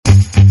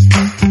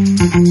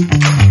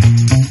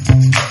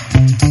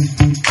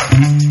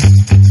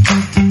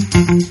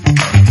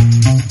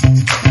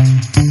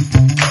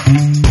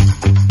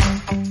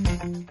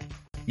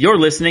You're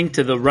listening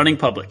to The Running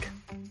Public.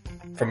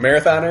 From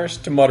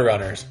marathoners to mud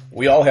runners,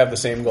 we all have the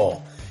same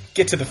goal.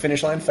 Get to the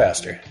finish line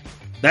faster.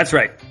 That's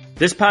right.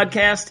 This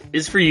podcast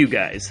is for you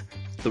guys,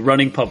 The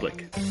Running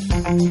Public.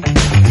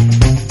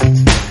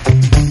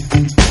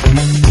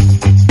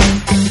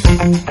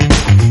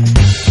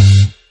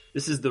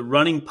 This is The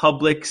Running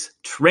Public's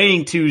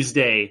Training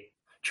Tuesday.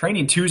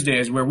 Training Tuesday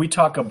is where we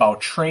talk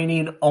about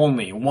training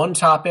only. One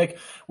topic,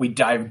 we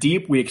dive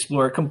deep, we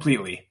explore it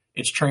completely.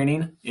 It's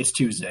training, it's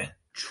Tuesday.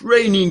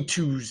 Training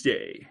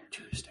Tuesday.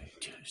 Tuesday.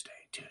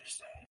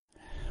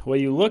 Well,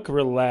 you look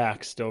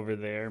relaxed over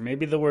there.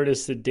 Maybe the word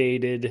is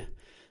sedated.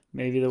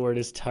 Maybe the word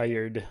is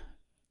tired.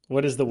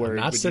 What is the word?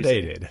 Not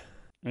sedated.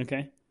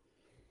 Okay.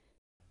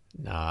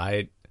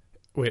 No,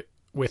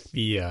 with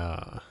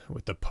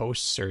the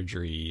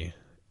post-surgery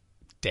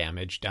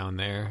damage down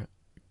there,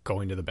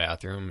 going to the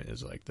bathroom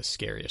is like the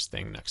scariest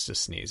thing next to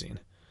sneezing.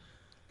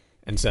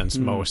 And since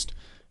most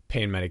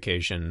pain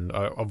medication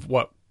of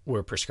what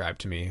were prescribed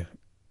to me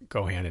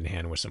go hand in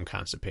hand with some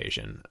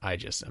constipation, I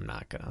just am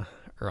not gonna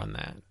run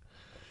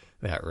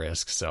that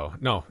risk. So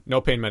no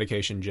pain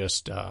medication,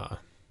 just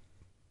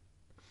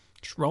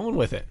rolling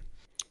with it.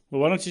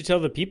 Well, why don't you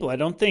tell the people? I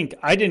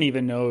didn't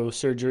even know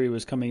surgery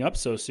was coming up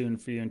so soon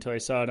for you until I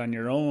saw it on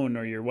your own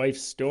or your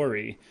wife's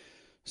story.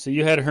 So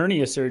you had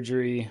hernia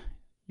surgery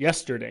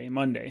yesterday,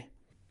 Monday.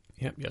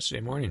 Yep,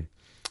 yesterday morning.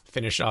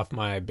 Finished off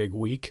my big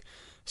week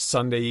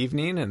Sunday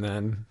evening, and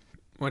then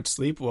went to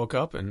sleep, woke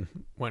up, and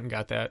went and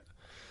got that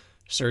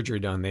surgery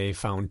done. They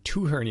found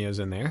 2 hernias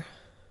in there,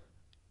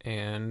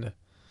 and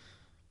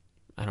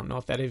I don't know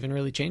if that even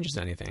really changes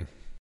anything.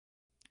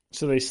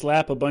 So they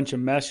slap a bunch of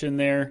mesh in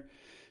there,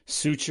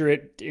 suture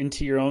it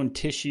into your own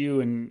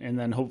tissue, and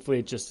then hopefully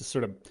it just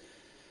sort of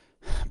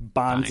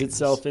bonds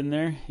itself in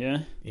there.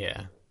 Yeah?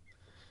 Yeah.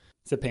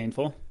 Is it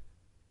painful?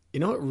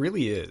 You know, it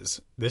really is.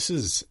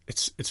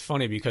 It's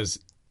funny because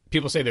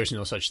people say there's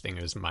no such thing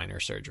as minor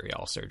surgery.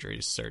 All surgery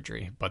is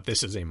surgery, but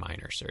this is a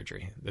minor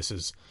surgery. This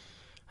is,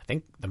 I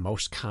think, the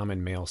most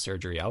common male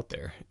surgery out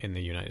there in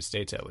the United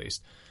States, at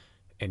least.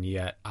 And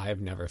yet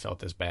I've never felt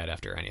this bad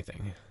after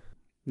anything.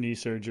 Knee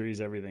surgeries,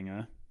 everything,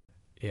 huh?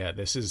 Yeah,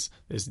 this is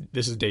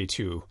day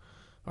 2,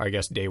 or I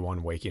guess day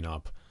 1, waking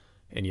up.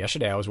 And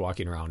yesterday I was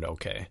walking around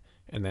okay.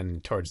 And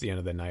then towards the end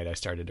of the night, I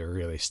started to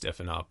really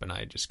stiffen up, and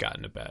I just got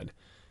into bed.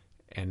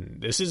 And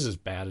this is as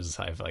bad as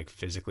I've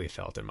physically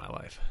felt in my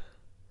life.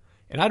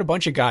 And I had a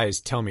bunch of guys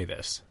tell me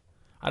this.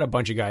 I had a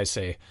bunch of guys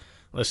say,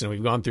 listen,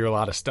 we've gone through a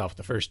lot of stuff.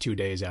 The first 2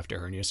 days after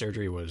hernia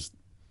surgery was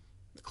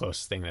the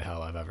closest thing to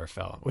hell I've ever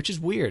felt, which is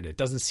weird. It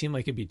doesn't seem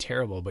like it'd be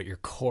terrible, but your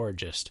core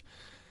just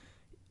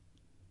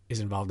is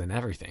involved in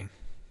everything.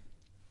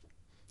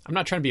 I'm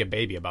not trying to be a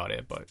baby about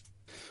it, but...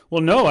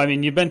 Well, no, I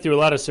mean, you've been through a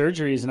lot of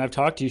surgeries, and I've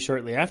talked to you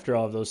shortly after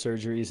all of those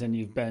surgeries, and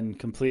you've been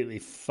completely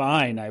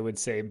fine, I would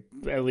say,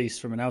 at least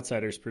from an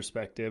outsider's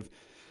perspective.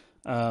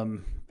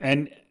 And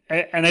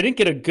I didn't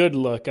get a good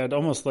look. I'd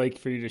almost like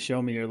for you to show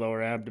me your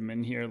lower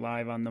abdomen here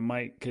live on the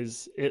mic,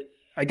 because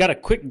I got a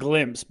quick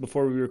glimpse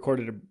before we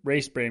recorded a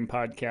Race Brain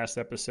podcast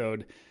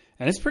episode,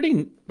 and it's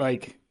pretty,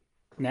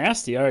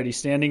 nasty. All right, he's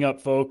standing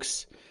up,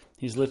 folks.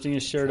 He's lifting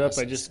his shirt up.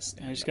 I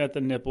just got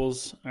the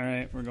nipples. All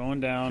right, we're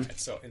going down. Right,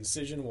 so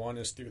incision 1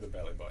 is through the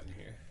belly button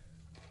here.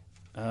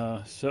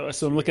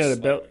 So I'm looking at a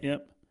belt.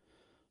 Yep.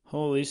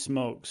 Holy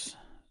smokes.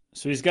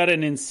 So he's got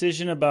an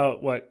incision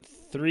about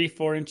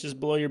 3-4 inches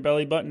below your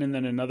belly button, and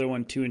then another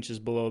one 2 inches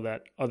below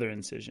that other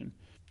incision.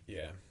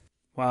 Yeah.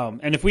 Wow.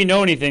 And if we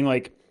know anything,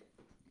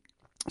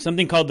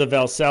 something called the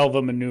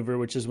Valsalva maneuver,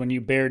 which is when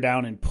you bear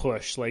down and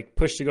push,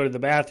 push to go to the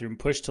bathroom,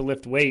 push to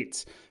lift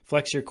weights,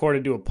 flex your core to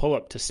do a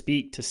pull-up, to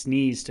speak, to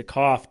sneeze, to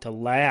cough, to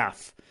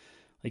laugh.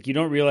 You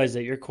don't realize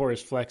that your core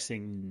is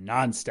flexing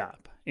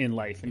nonstop in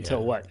life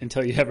until what?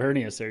 Until you have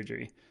hernia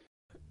surgery.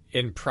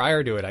 And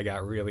prior to it, I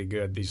got really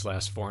good these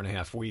last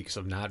 4.5 weeks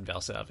of not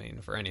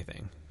Valsalving for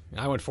anything.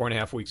 I went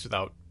 4.5 weeks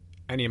without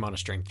any amount of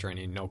strength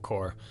training, no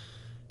core,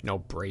 no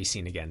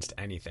bracing against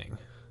anything.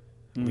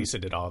 Lisa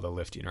did all the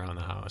lifting around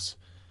the house.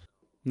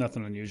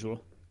 Nothing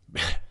unusual.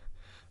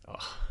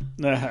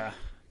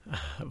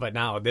 But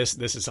now this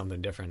is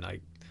something different.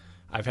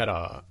 I've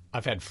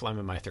had phlegm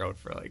in my throat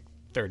for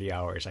 30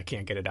 hours. I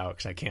can't get it out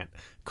because I can't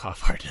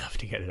cough hard enough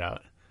to get it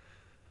out.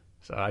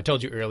 So I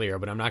told you earlier,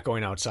 but I'm not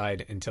going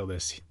outside until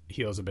this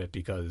heals a bit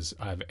because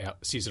I have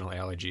seasonal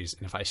allergies,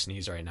 and if I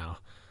sneeze right now,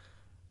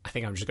 I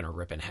think I'm just going to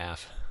rip in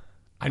half.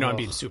 I know I'm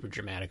being super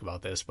dramatic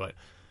about this, but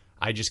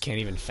I just can't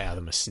even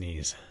fathom a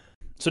sneeze.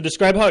 So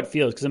describe how it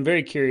feels, because I'm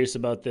very curious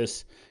about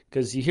this,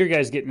 because you hear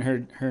guys getting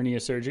hernia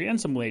surgery, and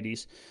some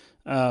ladies.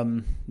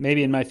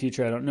 Maybe in my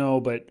future, I don't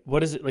know, but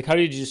what is it? How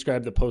did you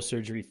describe the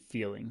post-surgery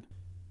feeling?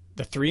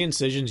 The 3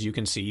 incisions you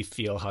can see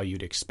feel how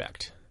you'd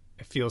expect.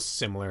 It feels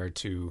similar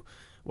to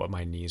what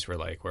my knees were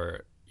like,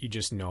 where you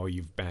just know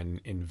you've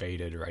been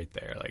invaded right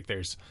there.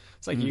 It's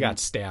like you got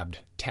stabbed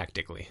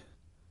tactically.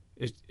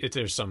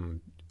 There's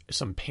some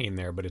pain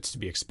there, but it's to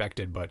be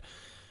expected. But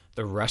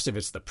the rest of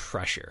it's the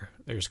pressure.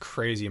 There's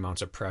crazy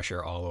amounts of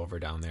pressure all over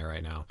down there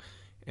right now.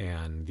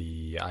 And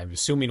I'm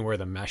assuming where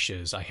the mesh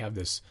is, I have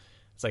this,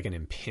 it's like an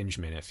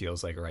impingement, it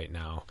feels like right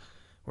now,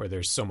 where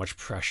there's so much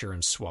pressure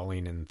and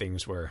swelling and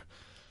things were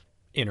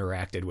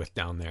interacted with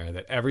down there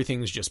that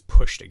everything's just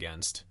pushed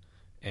against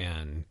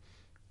and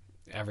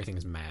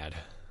everything's mad.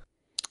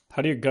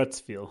 How do your guts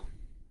feel?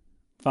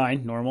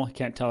 Fine, normal.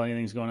 Can't tell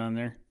anything's going on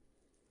there.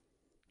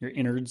 Your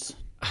innards.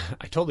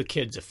 I told the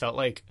kids it felt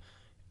like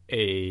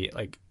a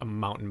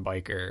mountain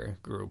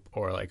biker group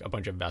or like a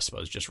bunch of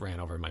Vespas just ran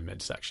over my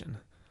midsection.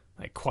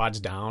 Like quads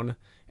down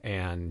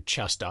and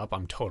chest up,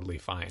 I'm totally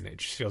fine. It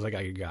just feels like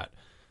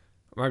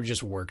I'm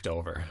just worked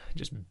over,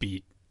 just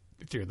beat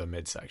through the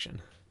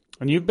midsection.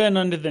 And you've been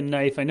under the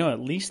knife, I know, at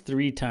least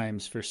 3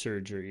 times for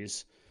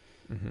surgeries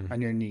on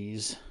your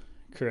knees,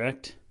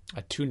 correct? I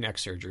had 2 neck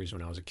surgeries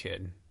when I was a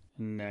kid.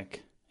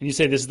 Neck. And you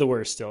say this is the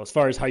worst still, as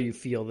far as how you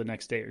feel the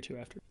next day or 2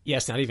 after. Yeah,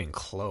 it's not even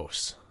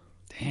close.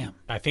 Damn.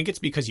 I think it's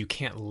because you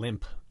can't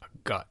limp a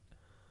gut.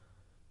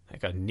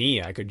 Like a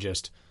knee, I could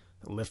just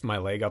lift my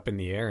leg up in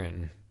the air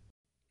and...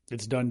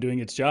 It's done doing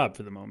its job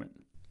for the moment.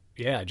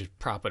 Yeah, just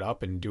prop it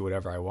up and do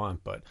whatever I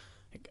want. But,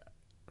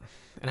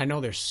 and I know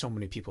there's so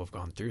many people who've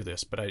gone through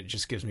this, but it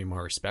just gives me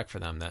more respect for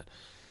them. That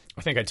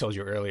I think I told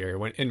you earlier,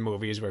 when in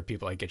movies where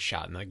people like get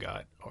shot in the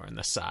gut or in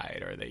the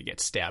side, or they get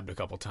stabbed a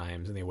couple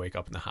times and they wake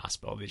up in the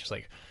hospital, they just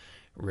like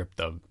rip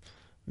the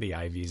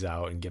IVs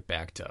out and get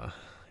back to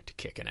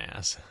kicking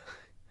ass.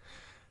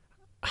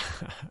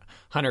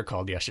 Hunter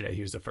called yesterday.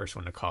 He was the first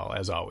one to call,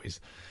 as always.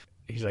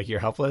 He's like, "You're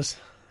helpless?"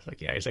 I was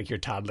like, "Yeah." He's like, "Your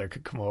toddler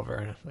could come over."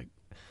 And I'm like,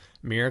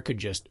 Mira could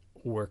just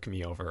work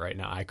me over right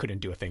now. I couldn't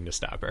do a thing to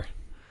stop her.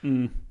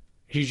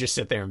 She'd just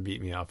sit there and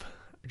beat me up.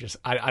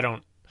 I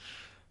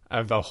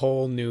have a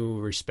whole new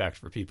respect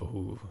for people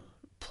who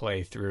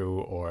play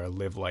through or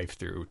live life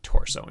through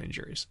torso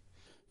injuries.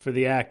 For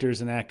the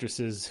actors and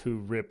actresses who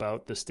rip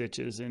out the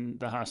stitches in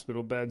the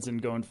hospital beds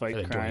and go and fight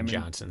the crime. Dwayne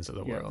Johnsons of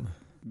the world.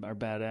 Are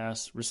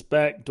badass.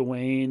 Respect,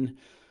 Dwayne.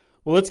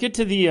 Well, let's get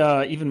to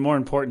the even more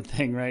important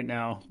thing right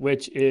now,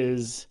 which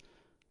is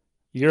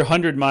your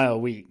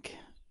 100-mile week.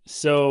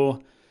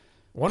 So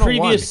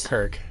 101,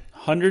 Kirk.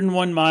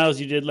 101 miles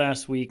you did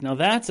last week. Now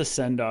that's a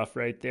send-off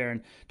right there.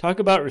 And talk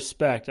about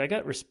respect. I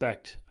got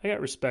respect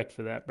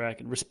for that,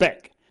 Brakken.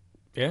 Respect.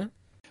 Yeah.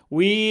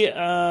 We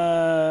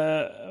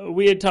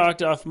had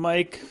talked off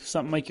mic,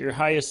 something like your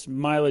highest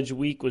mileage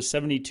week was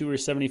 72 or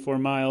 74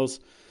 miles.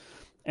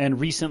 And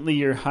recently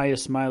your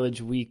highest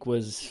mileage week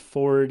was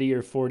 40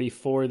 or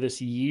 44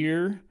 this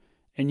year.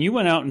 And you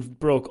went out and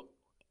broke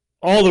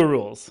all the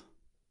rules.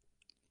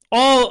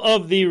 All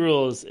of the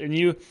rules. And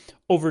you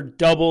over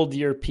doubled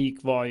your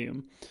peak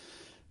volume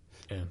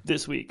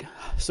this week.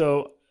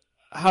 So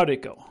how'd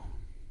it go?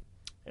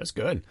 It was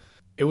good.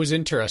 It was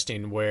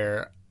interesting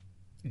where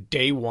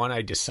day one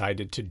I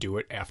decided to do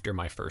it after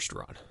my first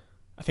run.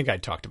 I think I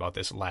talked about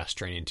this last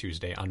Training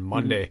Tuesday. On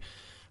Monday,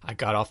 I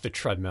got off the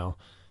treadmill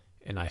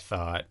and I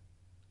thought,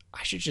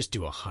 I should just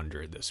do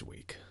 100 this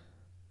week.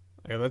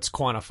 Like, let's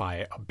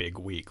quantify a big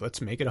week.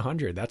 Let's make it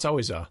 100. That's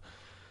always a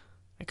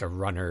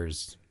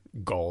runner's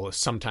goal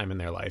sometime in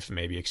their life,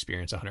 maybe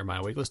experience a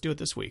 100-mile week. Let's do it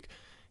this week.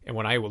 And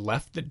when I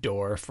left the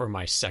door for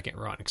my second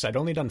run, because I'd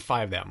only done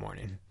 5 that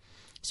morning,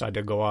 so I had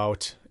to go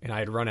out, and I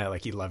had run at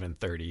like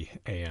 11:30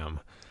 a.m.,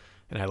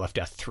 and I left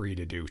at 3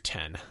 to do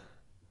 10.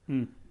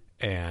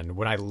 And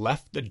when I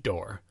left the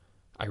door,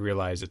 I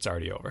realized it's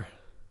already over.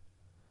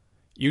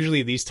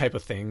 Usually these type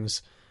of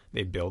things,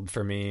 they build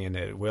for me,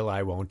 and will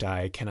I, won't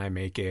I, can I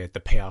make it, the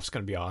payoff's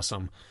going to be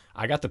awesome.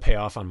 I got the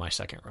payoff on my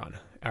second run.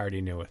 I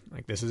already knew it.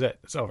 Like, this is it.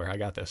 It's over. I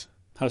got this.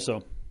 How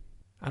so?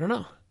 I don't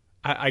know.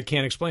 I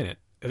can't explain it.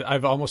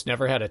 I've almost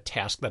never had a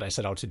task that I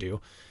set out to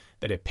do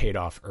that it paid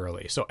off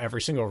early. So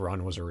every single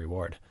run was a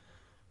reward.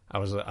 I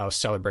was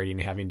celebrating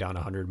having done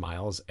 100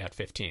 miles at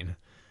 15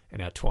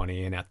 and at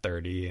 20 and at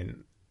 30.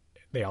 And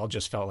they all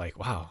just felt like,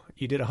 wow,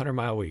 you did a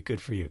 100-mile week.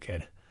 Good for you,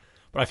 kid.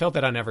 But I felt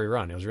that on every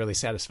run. It was really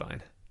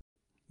satisfying.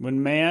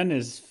 When man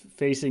is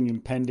facing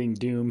impending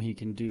doom, he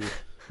can do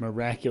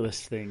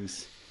miraculous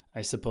things,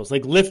 I suppose.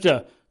 Like lift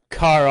a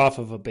car off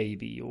of a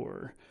baby,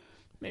 or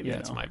maybe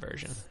that's my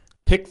version.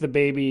 Pick the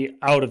baby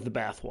out of the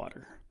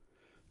bathwater.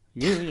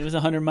 It was a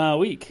 100-mile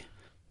week.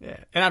 Yeah,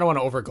 and I don't want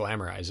to over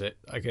glamorize it.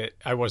 Like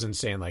I wasn't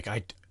saying like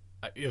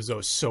it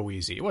was so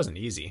easy. It wasn't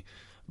easy,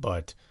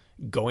 but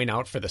going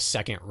out for the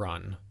second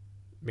run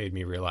made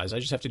me realize I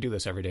just have to do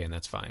this every day, and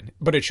that's fine.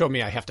 But it showed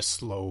me I have to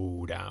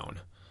slow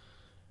down.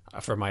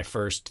 For my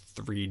first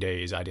 3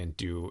 days, I didn't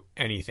do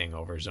anything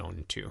over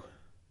zone 2.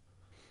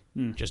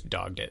 Just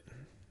dogged it.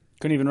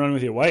 Couldn't even run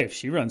with your wife.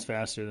 She runs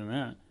faster than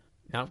that.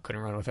 No,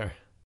 couldn't run with her.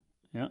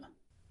 Yeah.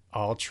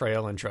 All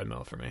trail and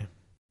treadmill for me.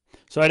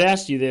 So I'd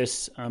asked you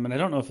this, and I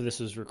don't know if this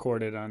was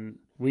recorded on...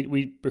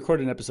 We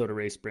recorded an episode of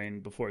Race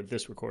Brain before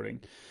this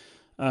recording.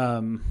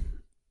 No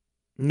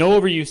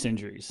overuse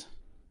injuries.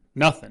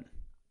 Nothing.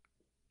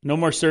 No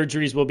more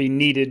surgeries will be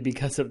needed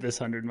because of this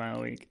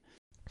 100-mile week.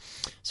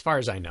 As far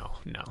as I know,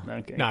 no.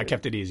 Okay, no, I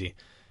kept it easy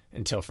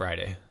until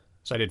Friday.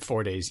 So I did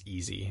 4 days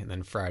easy, and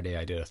then Friday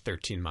I did a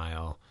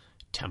 13-mile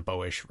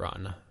tempo-ish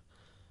run.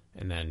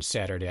 And then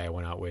Saturday I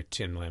went out with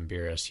Tim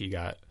Lambiris. He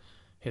got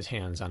his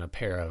hands on a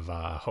pair of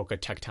Hoka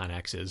Tecton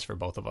X's for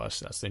both of us.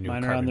 That's the new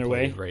Mine are on their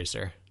carbon-plated way.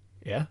 racer.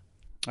 Yeah?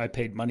 I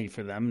paid money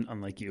for them,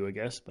 unlike you, I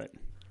guess, but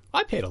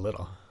I paid a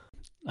little.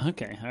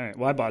 okay, all right.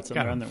 Well, I bought some.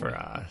 Got They're on them their for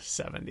way.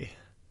 70.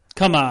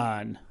 Come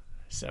on.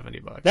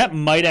 $70. That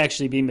might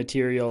actually be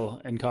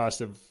material and cost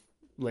of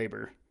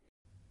labor.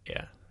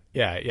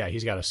 Yeah.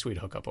 He's got a sweet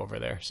hookup over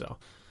there. So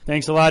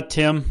Thanks a lot,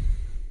 Tim.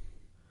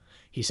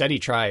 he said he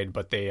tried,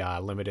 but they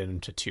limited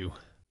him to 2.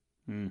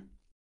 Mm.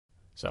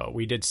 So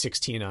we did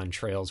 16 on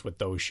trails with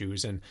those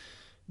shoes, and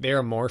they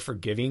are more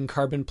forgiving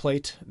carbon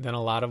plate than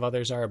a lot of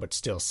others are, but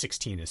still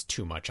 16 is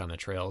too much on the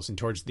trails. And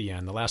towards the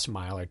end, the last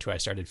mile or two, I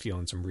started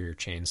feeling some rear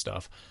chain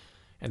stuff.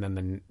 And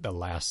then that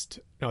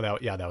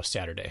was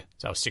Saturday.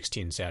 So that was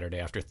 16 Saturday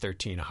after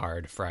 13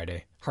 hard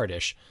Friday,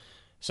 hardish.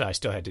 So I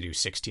still had to do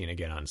 16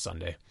 again on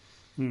Sunday.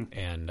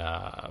 And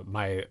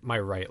my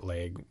right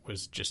leg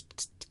was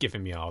just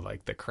giving me all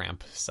like the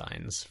cramp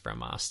signs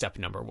from step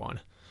number 1.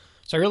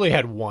 So I really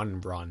had one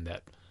run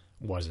that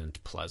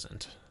wasn't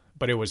pleasant,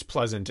 but it was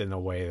pleasant in the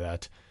way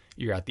that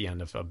you're at the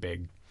end of a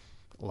big,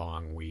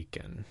 long week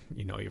and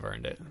you know you've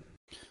earned it.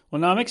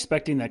 Well, now I'm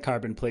expecting that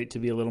carbon plate to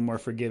be a little more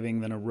forgiving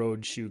than a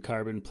road shoe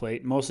carbon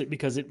plate, mostly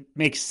because it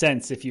makes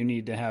sense if you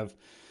need to have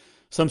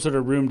some sort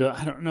of room to,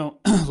 I don't know,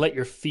 let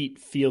your feet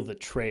feel the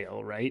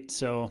trail, right?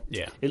 So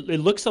Yeah. it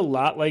looks a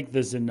lot like the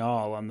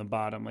Zenal on the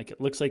bottom. Like it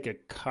looks like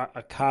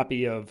a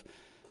copy of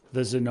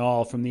the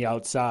Zenal from the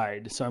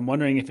outside. So I'm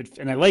wondering if it,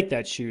 and I like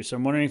that shoe, so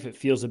I'm wondering if it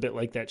feels a bit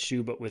like that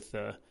shoe, but with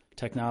the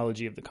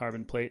technology of the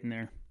carbon plate in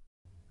there.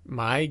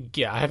 I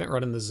haven't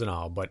run in the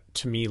Zenal, but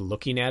to me,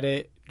 looking at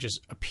it,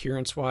 just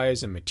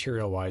appearance-wise and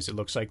material-wise, it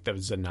looks like the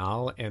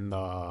Zenal and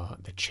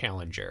the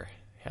Challenger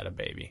had a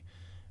baby.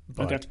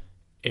 But Okay.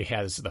 it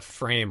has the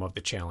frame of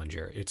the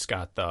Challenger. It's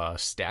got the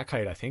stack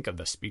height, I think, of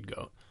the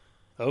Speedgoat.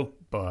 Oh,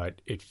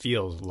 But it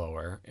feels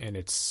lower and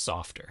it's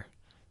softer.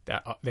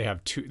 They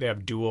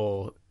have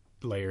dual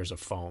layers of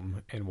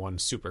foam and one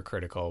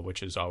supercritical,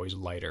 which is always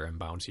lighter and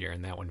bouncier,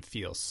 and that one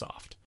feels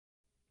soft.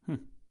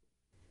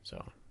 So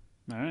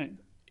all right.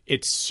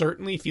 it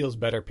certainly feels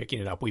better picking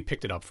it up. We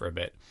picked it up for a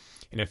bit,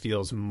 and it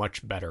feels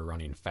much better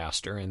running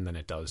faster in than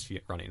it does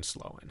running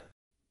slow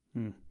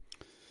in.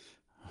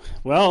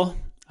 Well,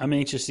 I'm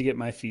anxious to get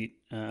my feet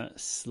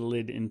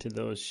slid into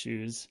those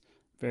shoes.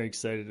 Very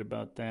excited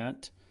about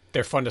that.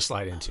 They're fun to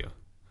slide into.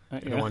 Yeah.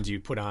 The ones you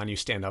put on, you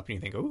stand up and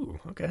you think, ooh,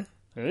 okay.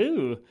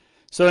 Ooh.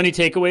 So any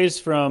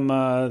takeaways from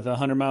the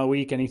 100-mile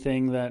week? Any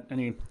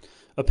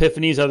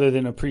epiphanies other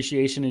than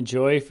appreciation and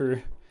joy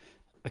for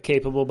a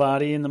capable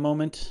body in the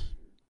moment?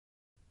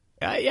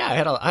 I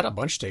had a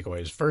bunch of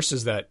takeaways. First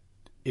is that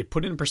it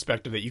put in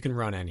perspective that you can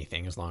run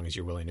anything as long as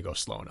you're willing to go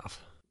slow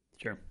enough.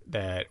 Sure.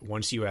 That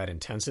once you add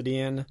intensity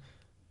in,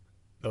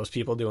 those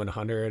people doing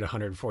 100,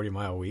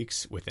 140-mile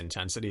weeks with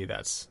intensity,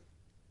 that's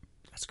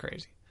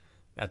crazy.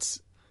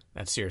 That's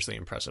seriously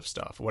impressive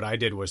stuff. What I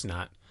did was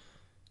not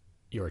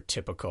your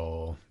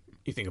typical,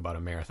 you think about a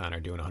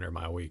marathoner doing a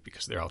 100-mile week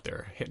because they're out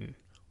there hitting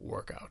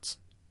workouts.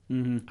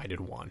 Mm-hmm. I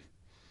did one.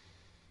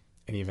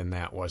 And even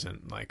that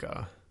wasn't like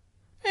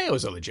it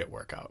was a legit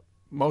workout.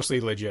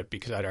 Mostly legit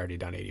because I'd already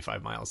done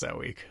 85 miles that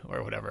week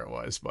or whatever it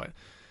was. But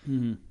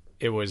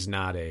it was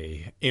not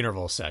a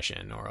interval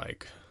session or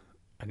like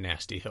a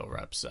nasty hill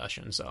rep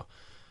session. So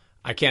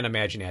I can't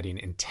imagine adding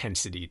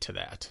intensity to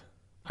that.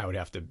 I would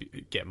have to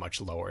get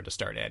much lower to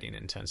start adding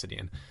intensity.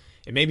 And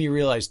it made me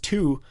realize,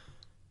 too,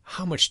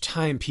 how much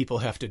time people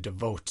have to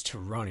devote to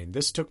running.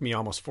 This took me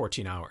almost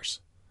 14 hours.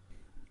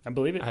 I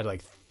believe it. I had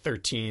like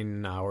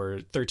 13 and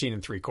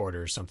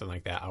 3/4, something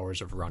like that,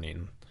 hours of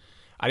running.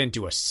 I didn't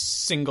do a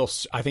single,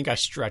 I think I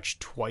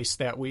stretched twice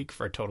that week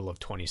for a total of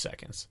 20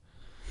 seconds.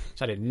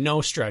 So I did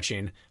no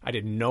stretching. I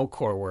did no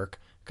core work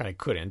because I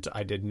couldn't.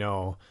 I did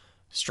no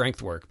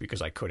strength work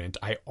because I couldn't.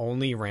 I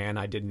only ran.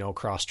 I did no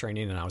cross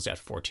training, and I was at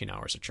 14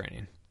 hours of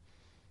training.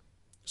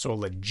 So a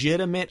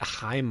legitimate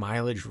high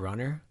mileage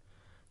runner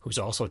who's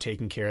also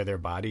taking care of their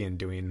body and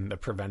doing the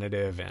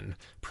preventative and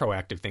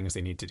proactive things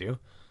they need to do,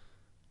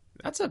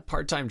 that's a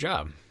part-time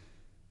job.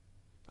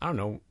 I don't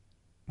know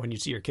when you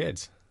see your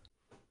kids.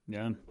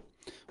 Yeah.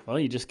 Well,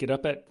 you just get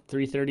up at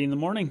 3:30 in the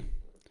morning.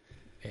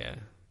 Yeah.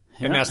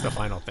 And that's the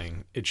final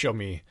thing. It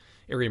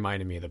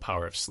reminded me of the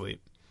power of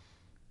sleep.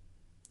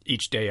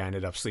 Each day I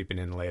ended up sleeping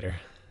in later.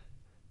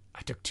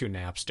 I took 2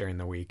 naps during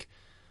the week.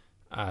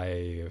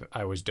 I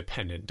was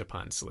dependent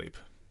upon sleep.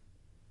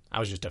 I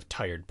was just a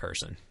tired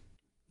person.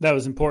 That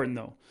was important,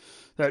 though.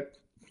 That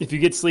if you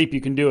get sleep,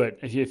 you can do it.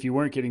 If you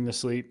weren't getting the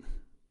sleep,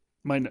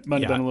 might have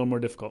been a little more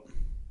difficult.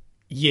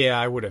 Yeah,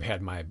 I would have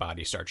had my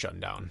body start shutting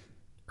down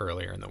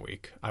earlier in the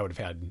week. I would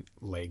have had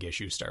leg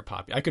issues start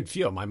popping. I could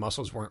feel my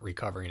muscles weren't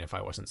recovering if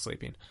I wasn't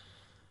sleeping.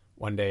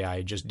 One day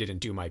I just didn't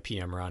do my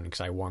PM run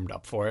because I warmed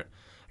up for it.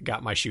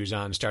 Got my shoes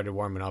on, started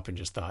warming up, and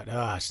just thought,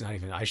 it's not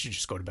even, I should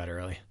just go to bed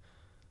early.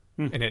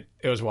 And it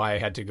was why I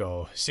had to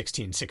go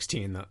 16,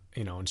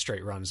 in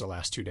straight runs the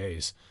last 2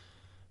 days.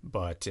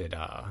 But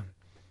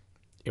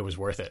it was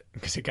worth it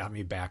because it got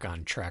me back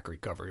on track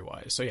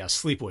recovery-wise. So, yeah,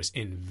 sleep was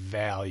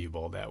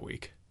invaluable that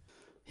week.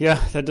 Yeah,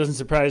 that doesn't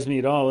surprise me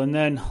at all. And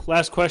then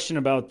last question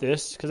about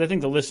this, because I think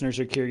the listeners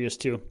are curious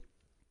too.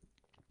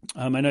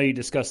 I know you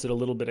discussed it a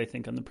little bit, I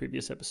think, on the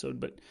previous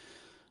episode, but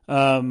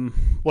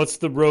what's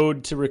the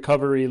road to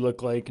recovery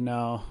look like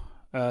now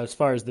as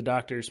far as the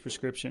doctor's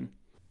prescription?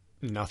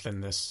 Nothing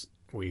this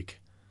week.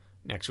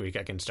 Next week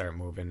I can start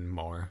moving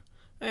more.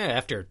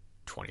 After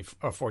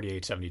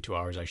 48, 72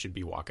 hours, I should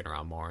be walking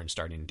around more and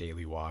starting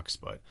daily walks,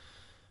 but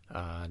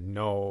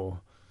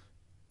no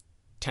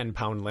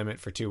 10-pound limit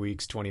for 2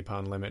 weeks,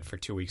 20-pound limit for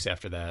 2 weeks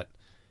after that.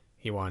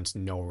 He wants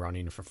no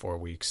running for 4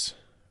 weeks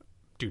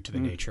due to the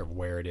nature of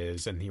where it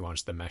is, and he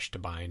wants the mesh to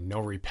bind. No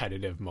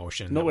repetitive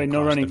motion. No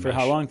running for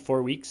how long?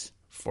 4 weeks?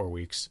 4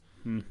 weeks.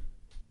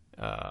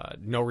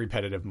 No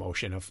repetitive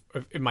motion of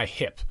my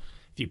hip.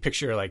 If you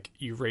picture like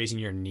you raising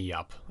your knee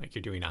up, like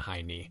you're doing a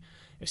high knee,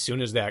 as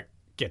soon as that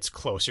gets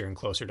closer and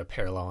closer to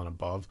parallel and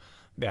above,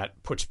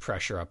 that puts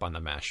pressure up on the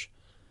mesh.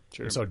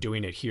 Sure. And so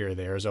doing it here or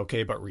there is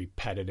okay, but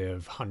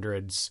repetitive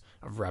hundreds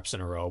of reps in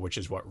a row, which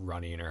is what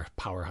running or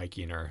power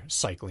hiking or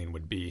cycling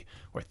would be,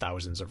 or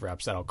thousands of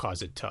reps, that'll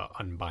cause it to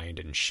unbind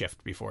and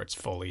shift before it's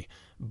fully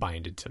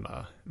binded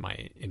to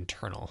my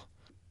internal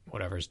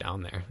whatever's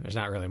down there. There's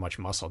not really much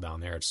muscle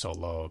down there. It's so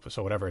low.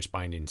 So whatever it's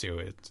binding to,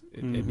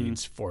 it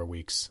needs 4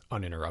 weeks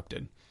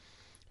uninterrupted.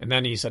 And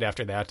then he said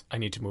after that, I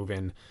need to move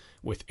in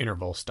with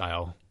interval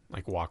style,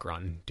 like walk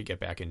run, to get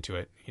back into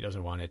it. He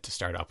doesn't want it to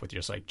start off with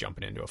just like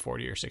jumping into a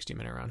 40 or 60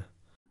 minute run.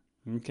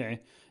 Okay.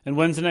 And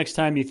when's the next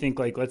time you think,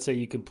 like, let's say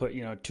you could put,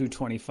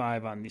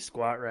 225 on the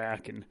squat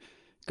rack and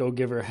go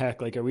give her a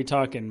heck? Like, are we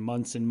talking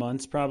months and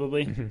months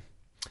probably? Mm-hmm.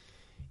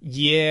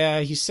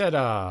 Yeah. He said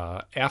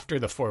after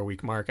the 4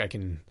 week mark, I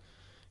can,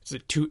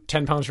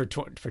 10 pounds for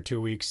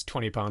 2 weeks,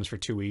 20 pounds for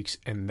 2 weeks,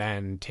 and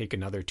then take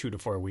another 2 to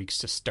 4 weeks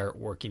to start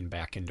working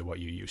back into what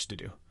you used to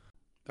do.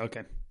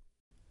 Okay.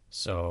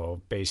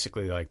 So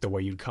basically like the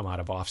way you'd come out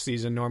of off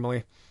season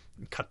normally,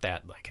 cut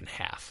that like in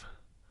half.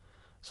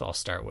 So I'll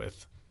start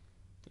with,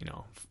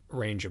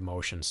 range of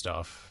motion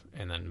stuff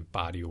and then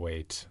body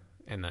weight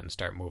and then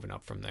start moving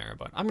up from there.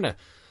 But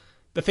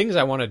the things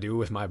I want to do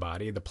with my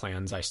body, the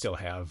plans I still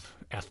have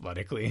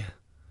athletically,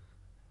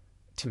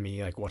 to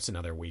me, like what's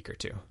another week or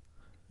two?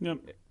 Yep.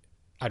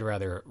 I'd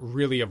rather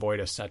really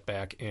avoid a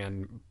setback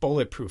and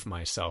bulletproof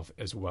myself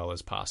as well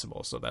as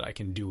possible so that I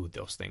can do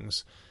those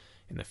things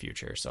in the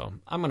future. So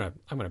I'm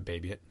gonna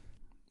baby it.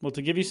 Well,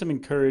 to give you some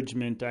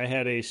encouragement, I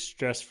had a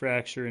stress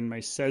fracture in my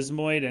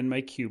sesamoid and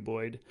my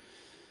cuboid,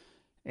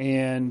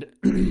 and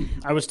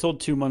I was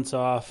told 2 months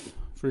off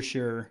for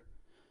sure.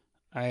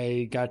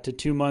 I got to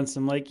 2 months.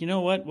 I'm like, you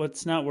know what?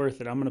 What's not worth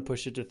it? I'm gonna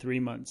push it to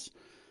 3 months.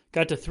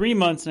 Got to 3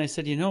 months, and I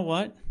said, you know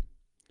what?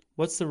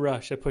 What's the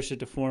rush? I pushed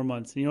it to 4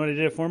 months. And you know what I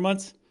did at 4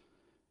 months?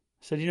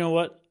 I said, you know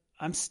what?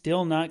 I'm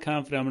still not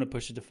confident I'm going to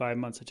push it to 5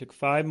 months. I took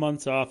 5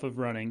 months off of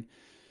running.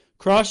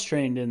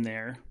 Cross-trained in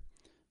there,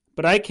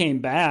 but I came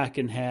back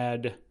and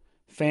had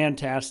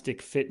fantastic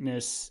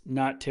fitness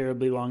not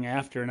terribly long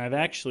after, and I've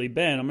actually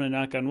been, I'm going to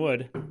knock on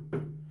wood,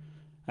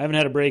 I haven't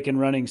had a break in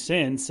running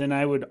since, and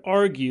I would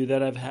argue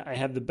that I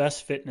have the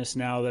best fitness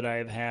now that I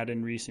have had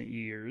in recent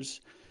years,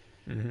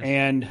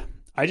 and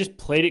I just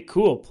played it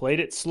cool,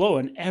 played it slow,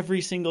 and every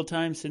single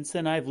time since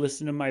then I've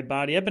listened to my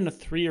body. I've been a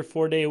 3 or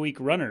 4 day a week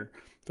runner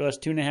for the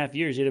last 2.5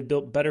 years, yet I've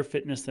built better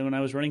fitness than when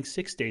I was running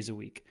 6 days a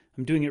week.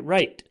 I'm doing it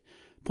right.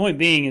 Point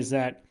being is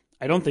that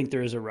I don't think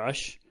there is a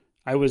rush.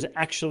 I was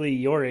actually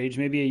your age,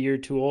 maybe a year or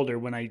two older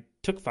when I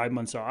took 5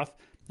 months off,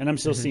 and I'm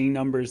still seeing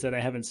numbers that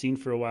I haven't seen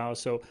for a while.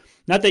 So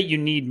not that you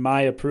need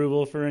my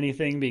approval for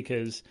anything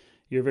because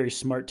you're a very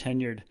smart,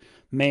 tenured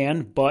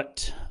man,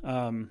 but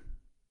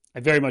I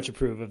very much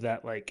approve of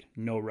that, like,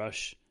 no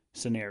rush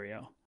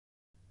scenario.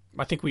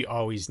 I think we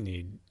always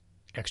need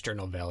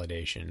external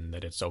validation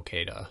that it's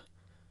okay to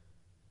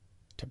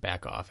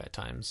back off at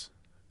times,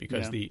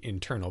 because the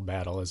internal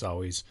battle is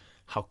always,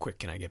 how quick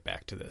can I get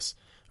back to this,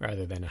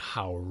 rather than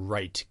how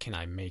right can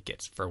I make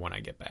it for when I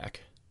get back.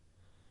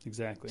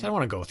 Exactly. So I don't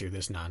want to go through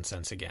this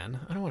nonsense again.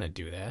 I don't want to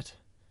do that.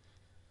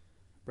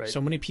 Right.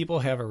 So many people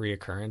have a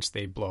reoccurrence.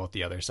 They blow out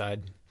the other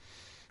side.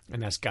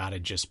 And that's got to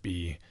just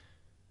be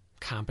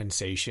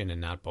compensation and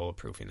not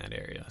bulletproofing that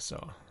area.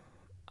 So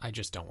I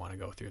just don't want to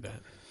go through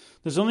that.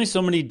 There's only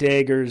so many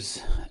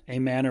daggers a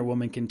man or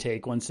woman can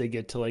take once they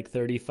get to like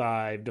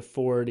 35 to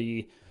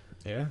 40.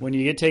 Yeah. When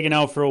you get taken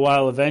out for a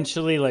while,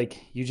 eventually,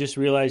 like, you just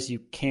realize you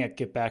can't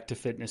get back to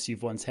fitness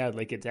you've once had.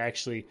 Like, it's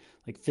actually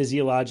like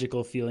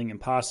physiological feeling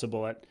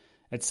impossible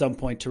at some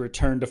point to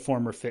return to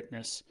former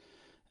fitness.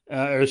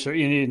 Or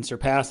you didn't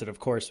surpass it, of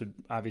course, would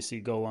obviously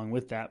go along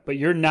with that. But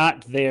you're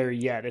not there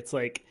yet. It's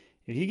like,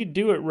 if you could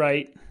do it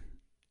right,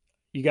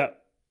 you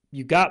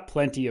got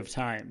plenty of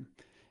time.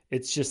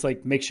 It's just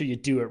like, make sure you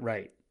do it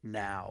right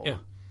now. Yeah.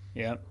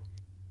 Yeah.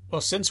 Well,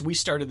 since we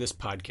started this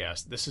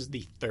podcast, this is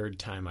the 3rd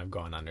time I've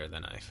gone under the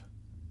knife.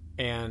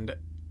 And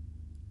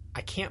I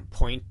can't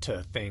point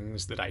to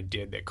things that I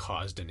did that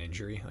caused an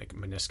injury. Like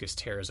meniscus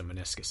tear is a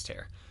meniscus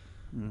tear.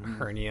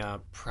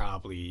 Hernia,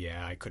 probably,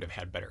 I could have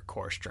had better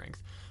core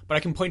strength. But I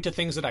can point to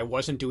things that I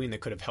wasn't doing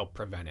that could have helped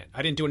prevent it.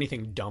 I didn't do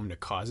anything dumb to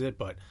cause it,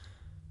 but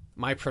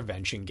my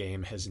prevention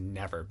game has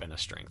never been a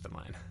strength of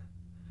mine.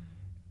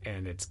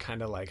 And it's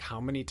kind of like, how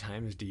many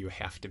times do you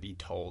have to be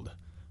told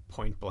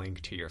point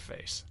blank to your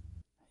face?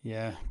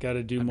 Yeah, got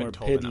to do I've more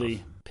been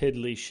told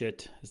piddly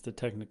shit is the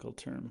technical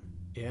term.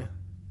 Yeah.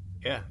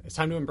 Yeah, it's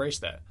time to embrace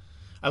that.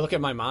 I look at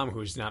my mom,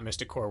 who's not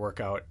missed a core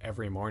workout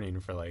every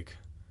morning for like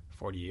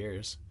 40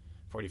 years,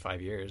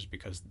 45 years,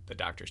 because the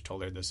doctors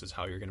told her this is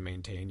how you're going to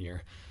maintain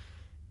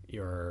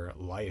your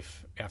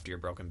life after your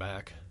broken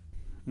back.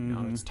 You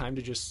know, it's time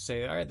to just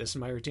say, all right, this is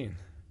my routine.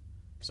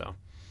 So,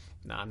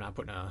 no, I'm not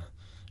putting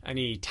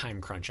any time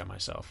crunch on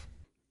myself.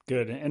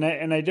 Good. And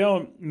I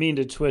don't mean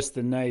to twist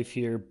the knife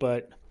here,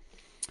 but,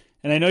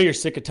 and I know you're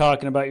sick of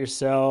talking about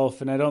yourself,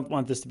 and I don't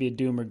want this to be a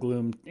doom or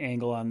gloom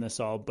angle on this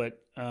all,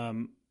 but are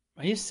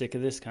you sick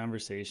of this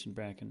conversation,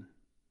 Brakken?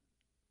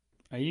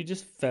 Are you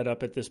just fed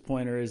up at this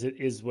point, or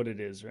is what it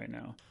is right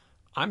now?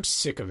 I'm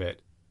sick of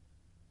it.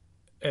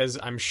 As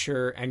I'm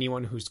sure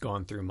anyone who's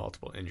gone through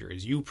multiple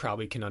injuries, you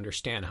probably can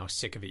understand how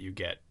sick of it you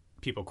get.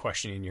 People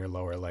questioning your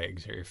lower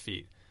legs or your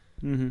feet.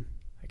 Mm-hmm.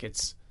 Like,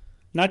 it's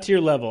not to your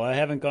level. I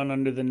haven't gone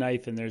under the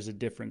knife, and there's a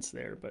difference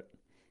there, but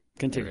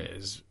continue. There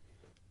is.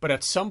 But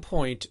at some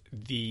point,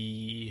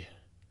 the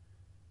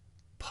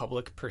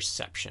public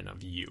perception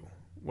of you,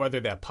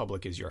 whether that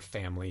public is your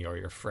family or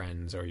your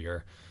friends or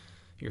your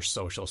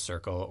social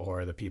circle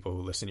or the people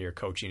who listen to your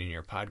coaching and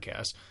your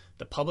podcast,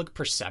 the public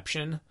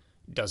perception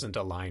doesn't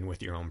align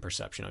with your own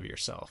perception of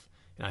yourself.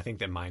 And I think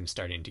that mine's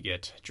starting to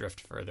drift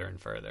further and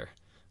further.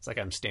 It's like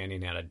I'm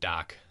standing at a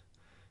dock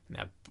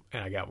and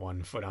I got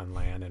one foot on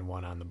land and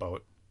one on the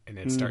boat, and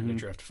it's starting to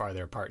drift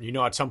farther apart. And you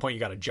know, at some point you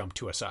got to jump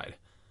to a side.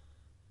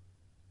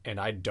 And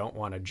I don't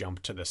want to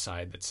jump to the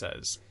side that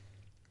says,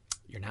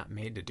 you're not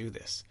made to do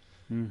this.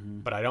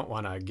 But I don't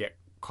want to get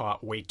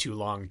caught way too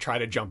long, try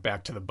to jump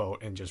back to the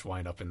boat and just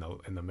wind up in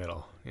the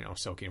middle, you know,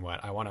 soaking wet.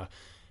 I want to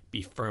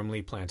be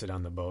firmly planted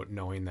on the boat,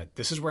 knowing that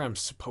this is where I'm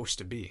supposed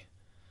to be.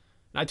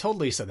 And I told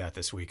Lisa that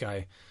this week.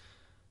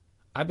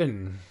 I've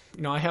been,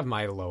 you know, I have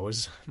my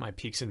lows, my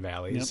peaks and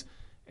valleys,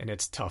 and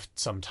it's tough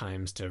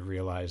sometimes to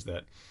realize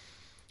that.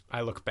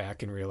 I look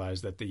back and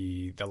realize that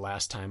the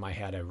last time I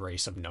had a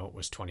race of note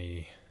was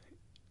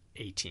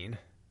 2018. You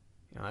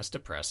know, that's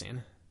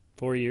depressing.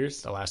 4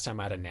 years. The last time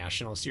I had a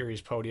national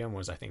series podium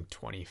was, I think,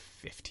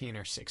 2015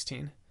 or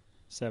 16.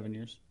 7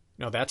 years.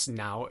 No, that's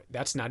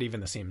not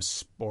even the same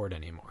sport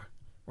anymore.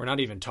 We're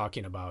not even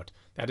talking about,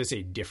 that is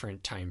a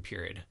different time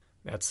period.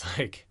 That's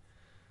like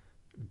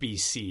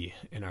BC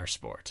in our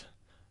sport.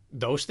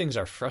 Those things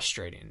are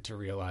frustrating to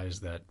realize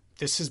that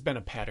this has been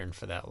a pattern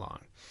for that long.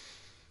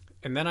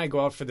 And then I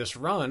go out for this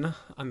run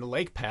on the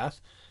lake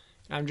path,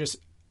 and I'm just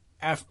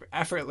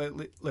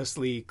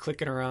effortlessly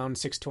clicking around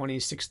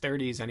 620s,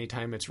 630s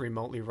anytime it's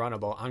remotely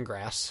runnable on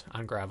grass,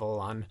 on gravel,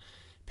 on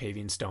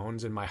paving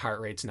stones, and my heart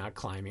rate's not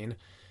climbing.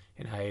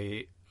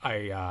 And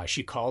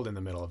she called in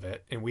the middle of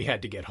it, and we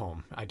had to get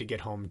home. I had to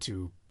get home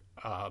to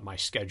my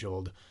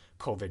scheduled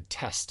COVID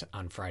test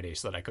on Friday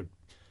so that I could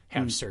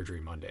have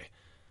surgery Monday.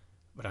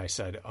 But I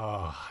said,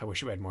 oh, I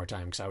wish we had more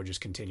time, because I would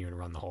just continue and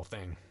run the whole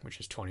thing, which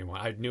is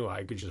 21. I knew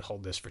I could just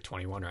hold this for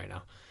 21 right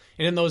now.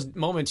 And in those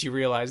moments, you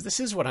realize this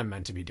is what I'm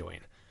meant to be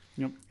doing.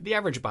 Yep. The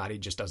average body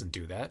just doesn't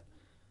do that.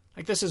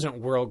 Like, this isn't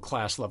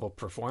world-class level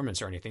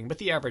performance or anything, but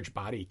the average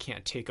body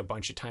can't take a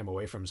bunch of time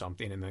away from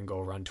something and then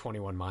go run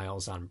 21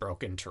 miles on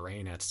broken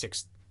terrain at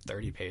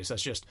 6:30 pace.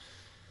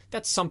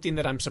 That's something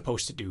that I'm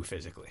supposed to do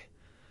physically.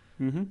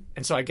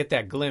 And so I get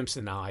that glimpse,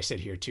 and now I sit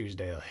here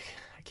Tuesday like,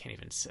 I can't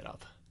even sit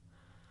up.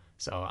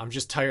 So I'm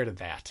just tired of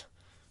that.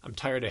 I'm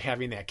tired of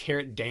having that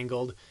carrot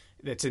dangled.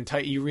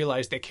 You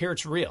realize that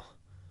carrot's real,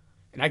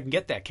 and I can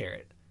get that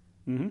carrot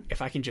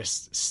if I can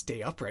just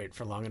stay upright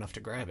for long enough to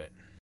grab it.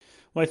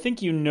 Well, I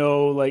think, you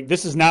know, like,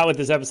 this is not what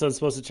this episode is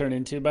supposed to turn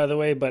into, by the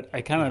way, but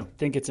I kind of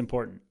think it's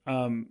important.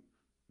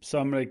 So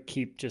I'm going to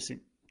keep just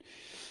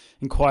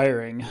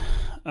inquiring.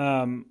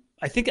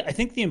 I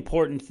think the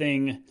important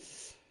thing,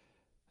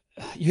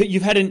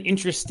 you've had an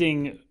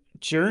interesting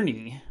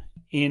journey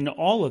in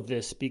all of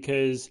this,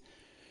 because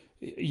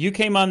you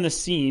came on the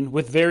scene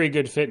with very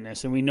good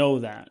fitness, and we know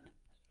that.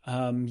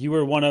 You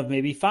were one of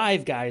maybe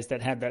 5 guys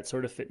that had that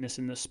sort of fitness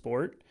in the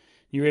sport.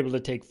 You were able to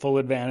take full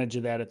advantage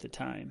of that at the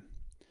time.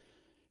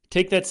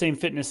 Take that same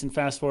fitness and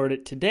fast forward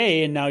it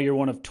today, and now you're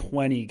one of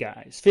 20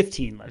 guys,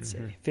 15, let's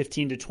say,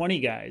 15 to 20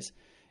 guys.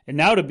 And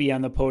now to be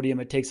on the podium,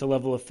 it takes a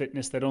level of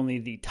fitness that only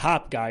the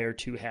top guy or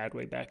two had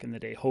way back in the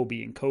day,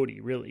 Hobie and Cody,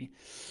 really.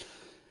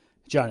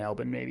 John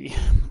Albin, maybe.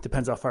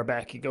 Depends how far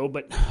back you go.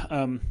 But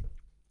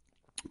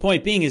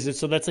point being is that,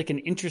 so that's like an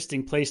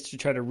interesting place to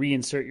try to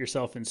reinsert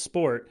yourself in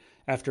sport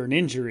after an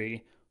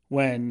injury,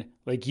 when,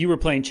 like, you were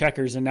playing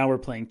checkers and now we're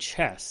playing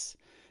chess.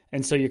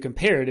 And so your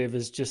comparative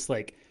is just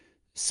like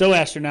so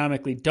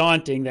astronomically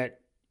daunting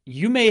that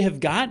you may have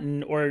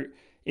gotten, or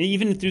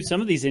even through some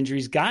of these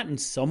injuries, gotten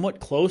somewhat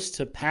close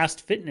to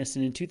past fitness.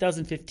 And in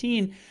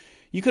 2015,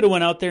 you could have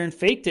went out there and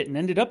faked it and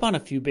ended up on a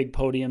few big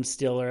podiums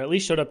still, or at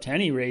least showed up to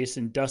any race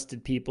and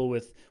dusted people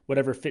with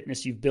whatever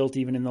fitness you've built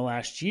even in the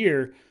last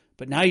year.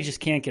 but now you just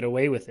can't get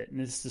away with it.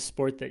 And it's the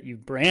sport that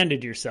you've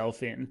branded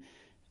yourself in.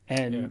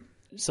 And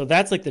so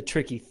that's like the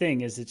tricky thing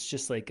is it's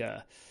just like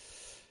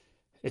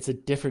it's a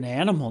different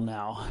animal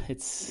now. What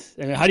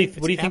do you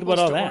think about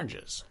all that?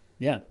 Oranges.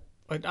 Yeah.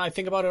 I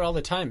think about it all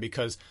the time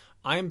because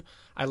I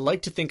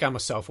like to think I'm a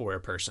self-aware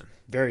person.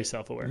 Very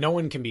self-aware. No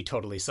one can be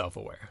totally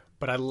self-aware,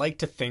 but I like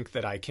to think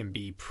that I can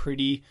be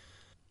pretty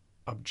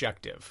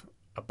objective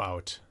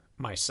about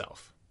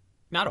myself.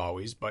 Not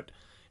always, but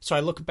so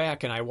I look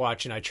back and I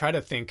watch and I try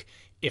to think,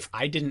 if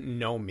I didn't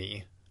know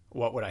me,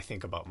 what would I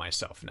think about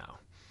myself now?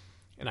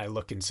 And I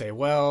look and say,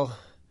 well,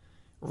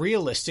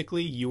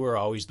 realistically, you were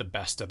always the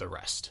best of the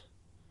rest.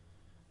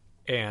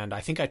 And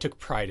I think I took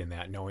pride in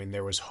that, knowing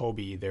there was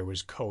Hobie, there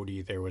was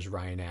Cody, there was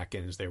Ryan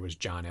Atkins, there was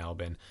John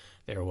Albin,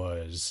 there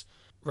was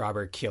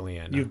Robert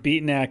Killian. You've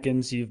beaten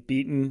Atkins, you've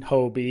beaten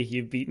Hobie,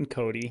 you've beaten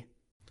Cody.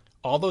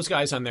 All those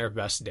guys on their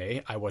best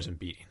day, I wasn't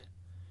beating.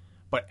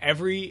 But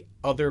every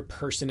other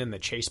person in the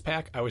chase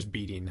pack, I was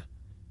beating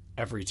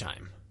every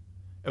time,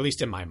 at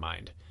least in my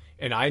mind.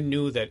 And I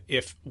knew that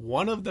if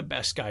one of the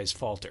best guys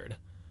faltered,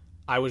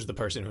 I was the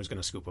person who was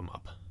going to scoop them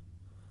up.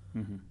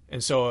 Mm-hmm.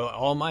 And so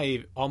all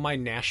my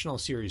national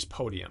series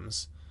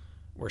podiums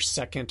were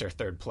second or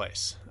third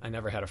place. I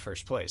never had a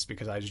first place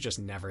because I was just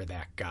never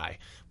that guy.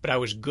 But I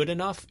was good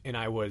enough, and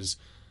I was,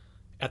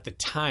 at the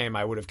time,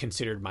 I would have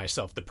considered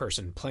myself the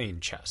person playing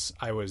chess.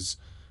 I was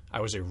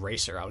a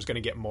racer. I was going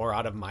to get more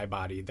out of my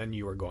body than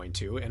you were going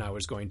to, and I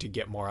was going to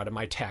get more out of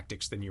my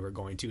tactics than you were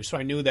going to. So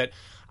I knew that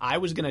I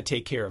was going to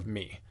take care of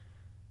me,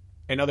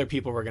 and other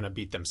people were going to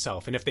beat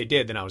themselves. And if they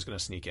did, then I was going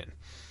to sneak in.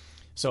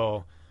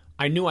 So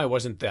I knew I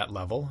wasn't that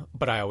level,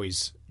 but I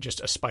always just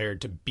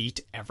aspired to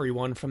beat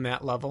everyone from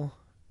that level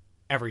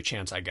every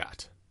chance I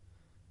got,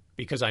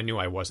 because I knew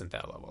I wasn't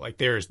that level. Like,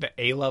 there's the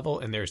A level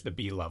and there's the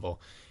B level,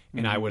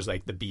 and I was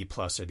like the B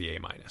plus or the A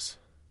minus.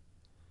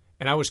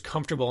 And I was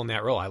comfortable in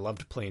that role. I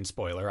loved playing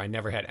spoiler. I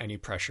never had any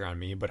pressure on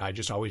me, but I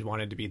just always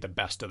wanted to be the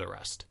best of the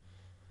rest.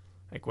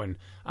 Like when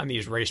on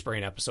these Race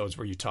Brain episodes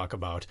where you talk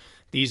about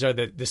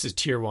this is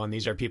tier 1,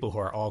 these are people who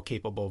are all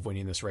capable of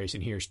winning this race,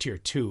 and here's tier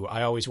 2.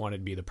 I always wanted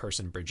to be the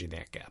person bridging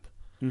that gap.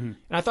 Mm-hmm. And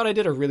I thought I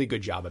did a really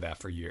good job of that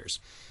for years.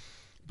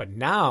 But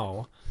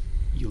now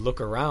you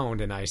look around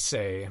and I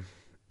say,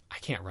 I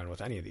can't run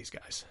with any of these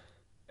guys.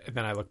 And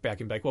then I look back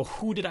and be like, well,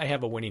 who did I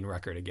have a winning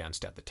record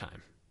against at the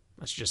time?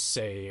 Let's just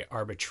say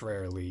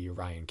arbitrarily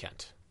Ryan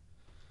Kent.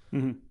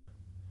 Mm-hmm.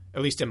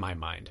 At least in my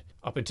mind.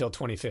 Up until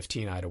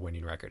 2015, I had a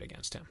winning record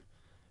against him.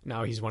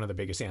 Now he's one of the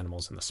biggest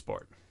animals in the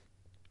sport.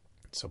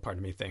 So part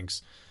of me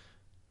thinks,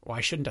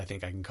 why shouldn't I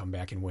think I can come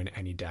back and win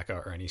any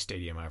DECA or any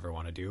stadium I ever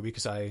want to do?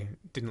 Because I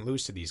didn't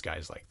lose to these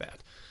guys like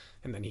that.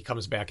 And then he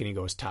comes back and he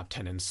goes top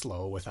 10 in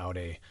slow without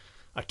a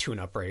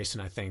tune-up race.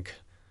 And I think,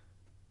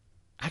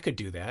 I could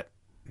do that.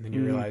 And then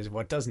you realize,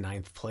 what does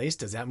 9th place?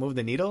 Does that move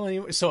the needle?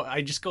 Anyway? So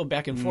I just go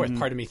back and forth.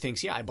 Part of me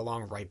thinks, yeah, I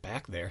belong right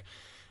back there.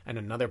 And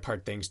another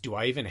part thinks, do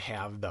I even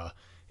have the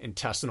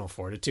intestinal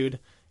fortitude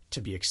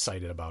to be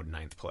excited about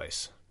 9th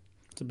place?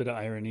 It's a bit of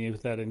irony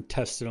with that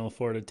intestinal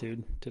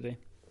fortitude today.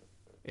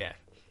 Yeah.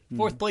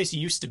 4th place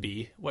used to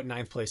be what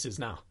 9th place is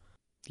now.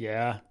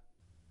 Yeah.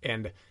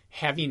 And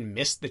having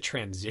missed the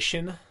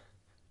transition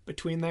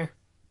between there,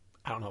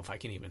 I don't know if I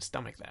can even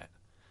stomach that.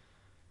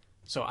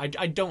 So I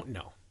don't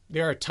know.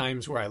 There are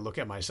times where I look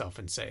at myself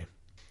and say,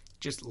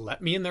 just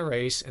let me in the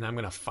race and I'm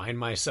going to find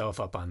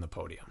myself up on the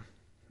podium.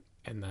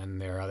 And then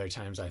there are other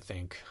times I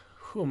think,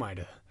 who am I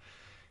to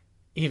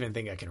even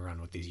think I can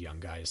run with these young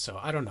guys? So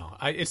I don't know.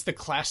 It's the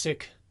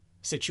classic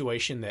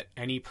situation that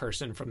any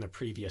person from the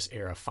previous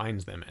era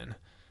finds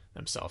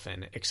themselves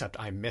in, except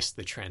I missed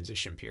the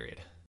transition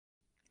period.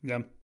 Yeah.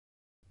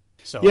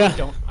 So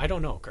yeah. I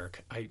don't know,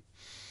 Kirk.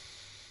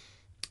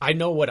 I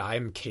know what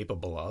I'm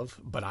capable of,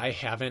 but I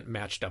haven't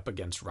matched up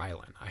against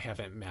Rylan. I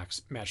haven't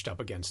matched up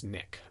against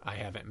Nick. I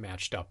haven't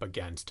matched up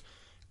against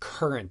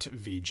current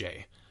VJ.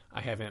 I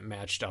haven't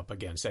matched up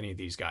against any of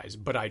these guys.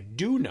 But I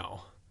do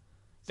know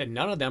that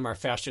none of them are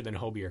faster than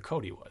Hobie or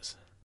Cody was.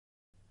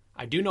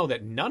 I do know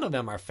that none of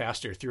them are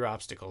faster through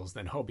obstacles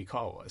than Hobie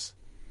Call was.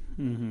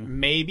 Mm-hmm.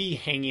 Maybe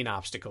hanging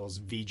obstacles,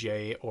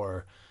 VJ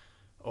or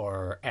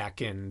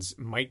Atkins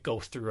might go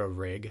through a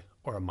rig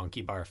or a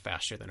monkey bar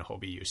faster than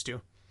Hobie used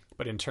to.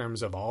 But in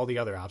terms of all the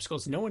other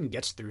obstacles, no one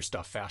gets through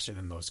stuff faster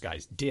than those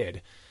guys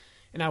did.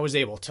 And I was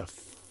able to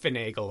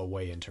finagle a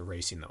way into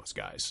racing those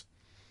guys.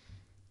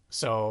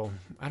 So,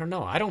 I don't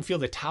know. I don't feel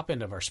the top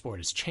end of our sport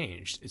has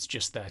changed. It's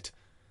just that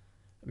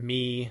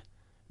me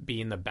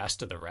being the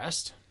best of the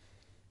rest,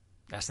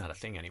 that's not a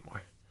thing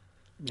anymore.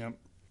 Yep.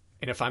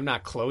 And if I'm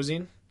not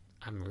closing,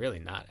 I'm really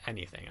not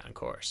anything on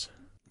course.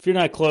 If you're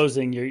not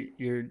closing,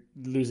 you're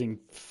losing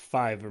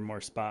 5 or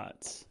more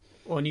spots.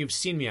 Well, and you've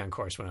seen me on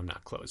course when I'm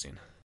not closing.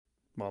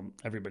 Well,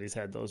 everybody's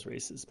had those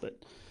races,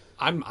 but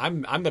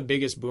I'm the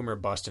biggest boomer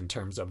bust in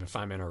terms of if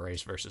I'm in a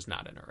race versus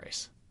not in a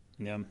race.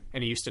 Yeah.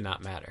 And it used to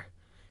not matter.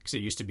 Because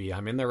it used to be,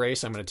 I'm in the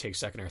race, I'm going to take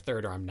second or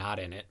third, or I'm not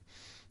in it.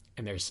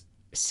 And there's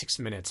 6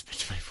 minutes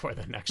before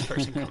the next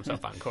person comes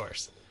up on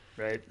course.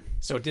 Right.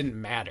 So it didn't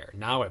matter.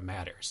 Now it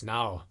matters.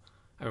 Now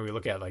I mean, we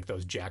look at like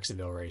those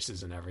Jacksonville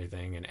races and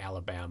everything, and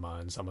Alabama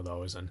and some of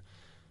those, and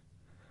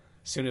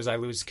as soon as I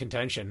lose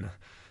contention,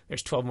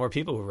 there's 12 more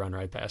people who run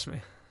right past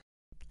me.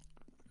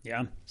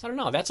 Yeah. So I don't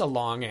know. That's a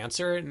long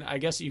answer, and I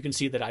guess you can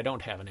see that I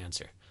don't have an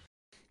answer.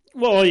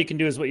 Well, all you can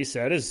do is what you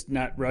said, is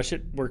not rush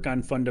it, work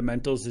on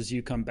fundamentals as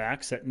you come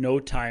back, set no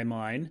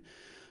timeline.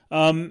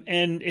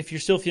 And if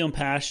you're still feeling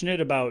passionate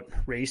about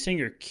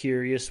racing or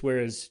curious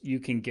whereas you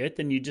can get,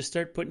 then you just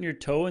start putting your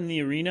toe in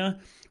the arena,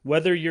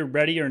 whether you're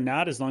ready or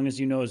not. As long as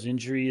you know his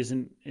injury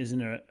isn't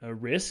a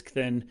risk,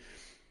 then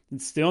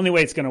it's the only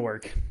way it's going to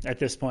work at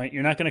this point.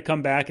 You're not going to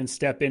come back and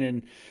step in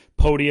and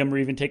podium or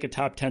even take a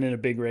top 10 in a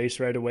big race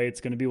right away.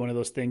 It's going to be one of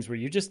those things where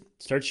you just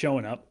start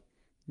showing up.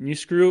 And you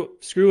screw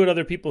what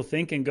other people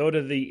think and go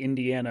to the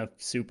Indiana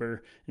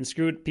Super, and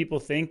screw what people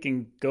think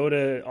and go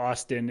to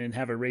Austin and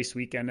have a race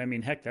weekend. I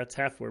mean, heck, that's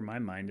half where my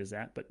mind is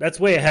at, but that's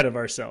way ahead of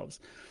ourselves.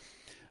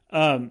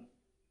 I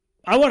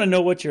want to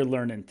know what you're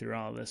learning through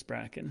all this,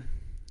 Brakken.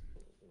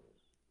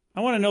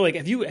 I want to know, like,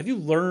 are you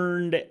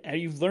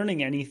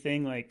learning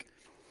anything, like,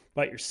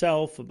 about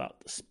yourself, about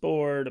the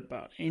sport,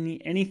 about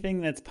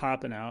anything that's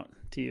popping out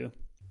to you?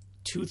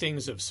 2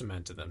 things have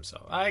cemented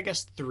themselves. I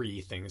guess 3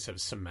 things have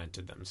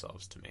cemented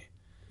themselves to me.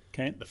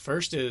 Okay. The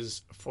first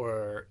is,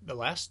 for the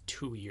last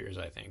 2 years,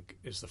 I think,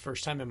 is the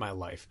first time in my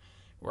life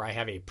where I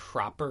have a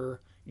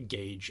proper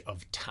gauge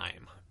of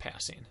time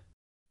passing.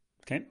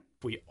 Okay.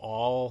 We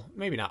all,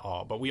 maybe not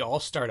all, but we all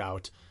start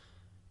out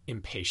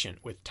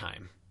impatient with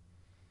time.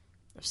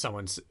 If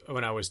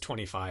when I was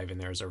 25 and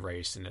there's a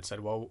race and it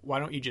said, well, why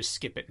don't you just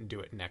skip it and do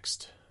it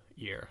next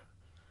year?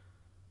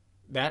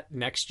 That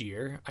next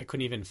year, I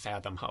couldn't even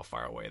fathom how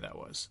far away that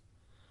was.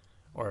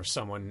 Or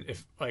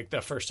if like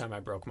the first time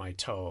I broke my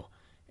toe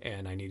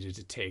and I needed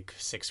to take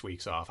 6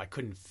 weeks off, I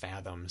couldn't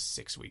fathom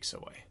 6 weeks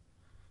away.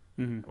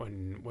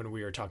 Mm-hmm. When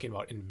we were talking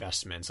about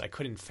investments, I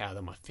couldn't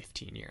fathom a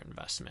 15-year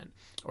investment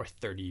or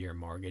 30-year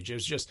mortgage. It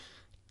was just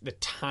the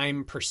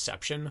time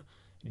perception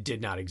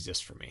did not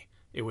exist for me.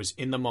 It was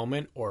in the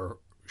moment or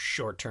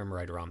short term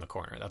right around the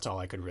corner. That's all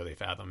I could really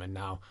fathom. And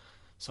now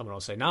someone will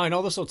say, now I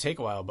know this will take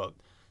a while, but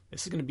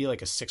this is going to be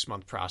like a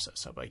 6-month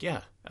process. I'm like,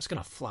 yeah, that's going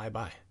to fly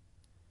by.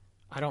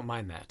 I don't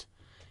mind that.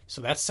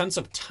 So that sense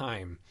of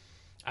time,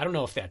 I don't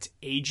know if that's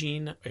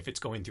aging, if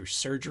it's going through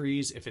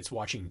surgeries, if it's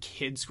watching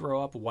kids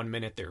grow up. 1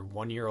 minute they're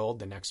 1 year old,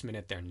 the next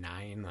minute they're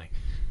 9. Like,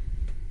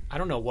 I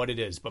don't know what it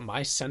is, but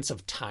my sense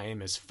of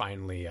time is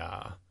finally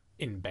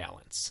in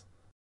balance.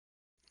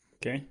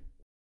 Okay.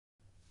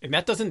 And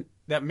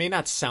that may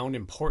not sound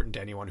important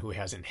to anyone who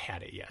hasn't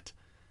had it yet.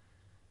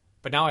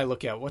 But now I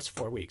look at what's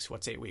 4 weeks,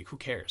 what's 8 weeks, who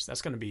cares?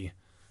 That's going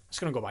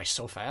to go by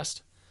so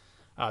fast.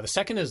 The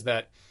second is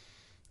that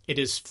it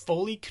is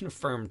fully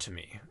confirmed to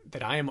me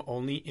that I am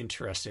only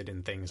interested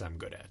in things I'm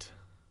good at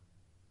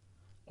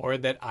or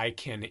that I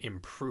can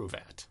improve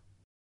at.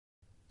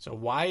 So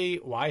why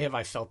have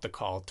I felt the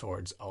call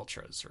towards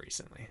ultras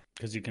recently?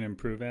 Because you can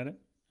improve at it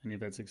and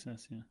you've had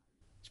success, yeah.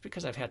 It's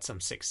because I've had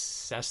some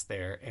success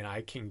there and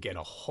I can get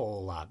a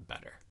whole lot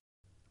better.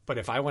 But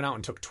if I went out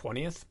and took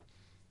 20th,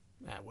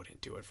 that wouldn't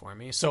do it for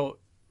me. So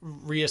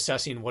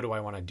reassessing what do I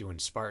want to do in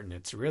Spartan,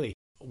 it's really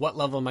what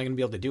level am I going to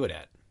be able to do it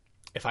at?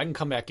 If I can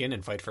come back in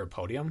and fight for a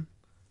podium,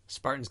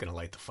 Spartan's going to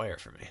light the fire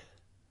for me.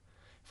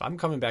 If I'm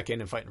coming back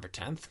in and fighting for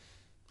 10th,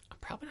 I'm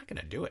probably not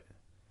going to do it.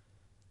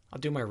 I'll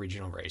do my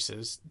regional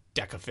races.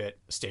 Decafit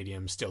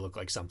stadiums still look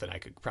like something I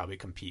could probably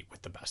compete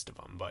with the best of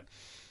them. But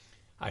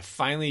I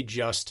finally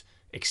just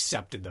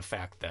accepted the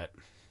fact that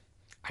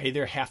I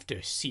either have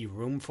to see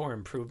room for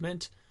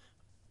improvement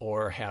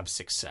or have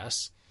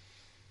success.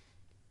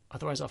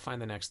 Otherwise, I'll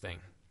find the next thing.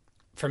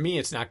 For me,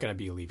 it's not going to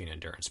be leaving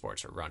endurance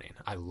sports or running.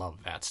 I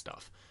love that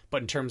stuff.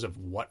 But in terms of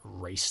what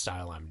race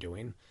style I'm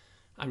doing,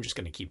 I'm just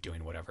going to keep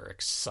doing whatever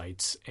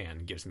excites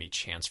and gives me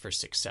chance for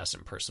success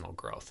and personal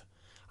growth.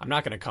 I'm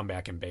not going to come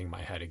back and bang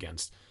my head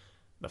against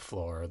the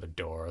floor or the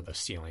door or the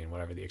ceiling,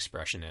 whatever the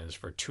expression is,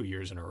 for 2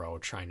 years in a row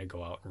trying to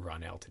go out and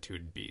run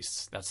altitude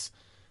beasts.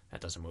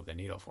 That doesn't move the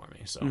needle for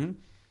me. So,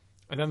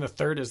 And then the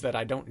third is that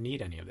I don't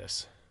need any of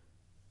this.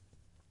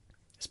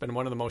 It's been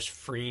one of the most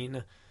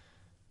freeing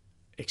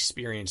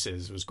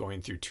experiences, was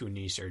going through 2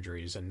 knee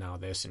surgeries and now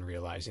this, and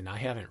realizing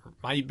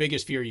my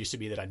biggest fear used to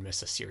be that I'd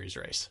miss a series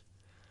race.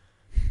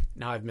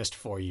 Now I've missed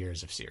 4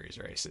 years of series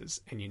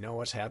races. And you know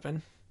what's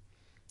happened?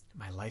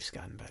 My life's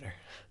gotten better.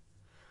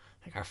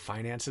 Like, our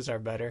finances are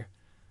better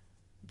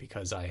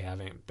because I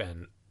haven't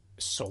been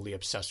solely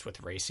obsessed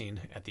with racing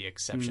at the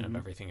exception of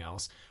everything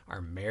else.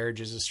 Our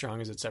marriage is as strong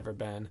as it's ever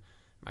been.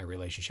 My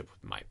relationship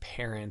with my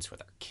parents,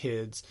 with our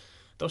kids,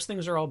 those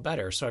things are all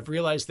better. So I've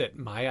realized that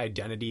my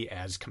identity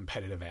as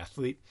competitive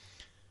athlete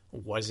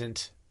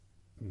wasn't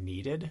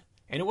needed,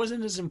 and it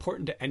wasn't as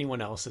important to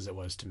anyone else as it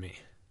was to me.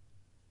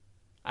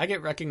 I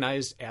get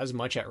recognized as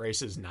much at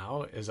races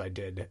now as I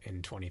did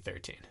in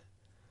 2013.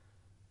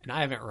 And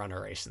I haven't run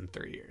a race in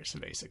 3 years,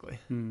 basically.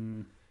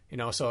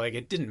 So like,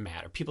 it didn't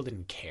matter. People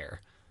didn't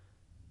care.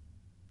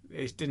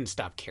 They didn't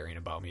stop caring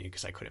about me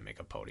because I couldn't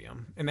make a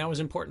podium. And that was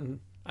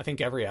important. I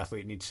think every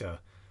athlete needs to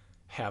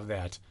have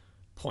that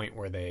point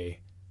where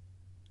they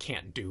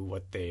can't do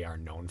what they are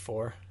known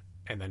for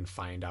and then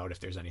find out if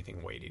there's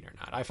anything waiting or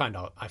not. I found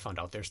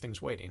out there's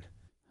things waiting.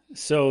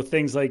 So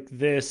things like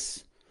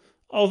this,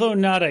 although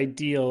not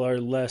ideal, are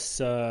less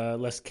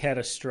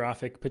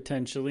catastrophic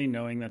potentially,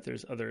 knowing that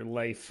there's other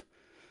life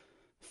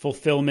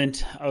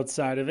fulfillment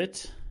outside of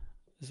it,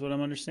 is what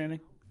I'm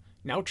understanding.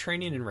 Now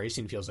training and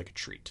racing feels like a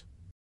treat.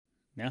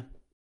 Yeah.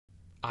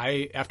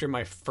 After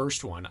my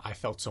first one, I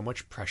felt so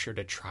much pressure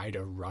to try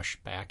to rush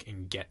back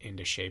and get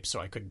into shape so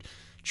I could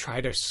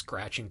try to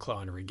scratch and claw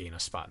and regain a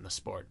spot in the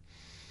sport.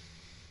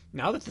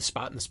 Now that the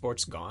spot in the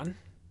sport's gone,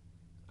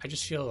 I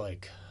just feel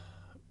like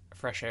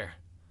fresh air.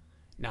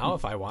 Now,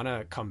 if I want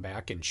to come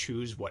back and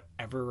choose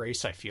whatever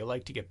race I feel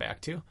like to get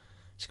back to,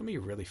 it's going to be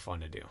really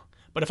fun to do.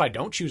 But if I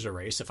don't choose a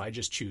race, if I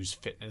just choose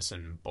fitness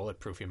and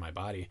bulletproofing my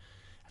body,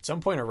 at some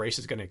point a race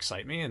is going to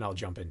excite me and I'll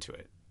jump into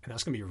it. And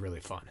that's going to be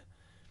really fun.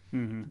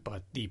 Mm-hmm.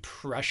 But the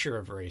pressure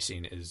of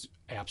racing is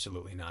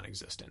absolutely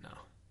non-existent now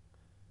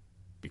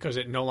because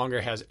it no longer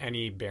has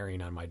any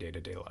bearing on my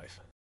day-to-day life.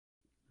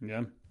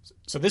 Yeah.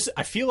 So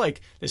I feel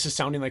like this is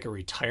sounding like a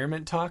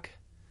retirement talk.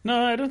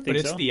 No, I don't think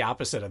so. But it's the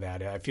opposite of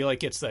that. I feel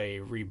like it's a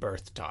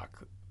rebirth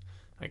talk.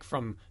 Like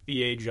from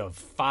the age of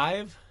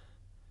 5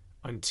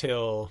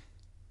 until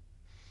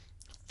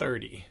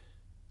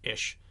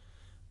 30-ish.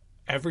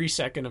 Every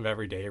second of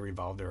every day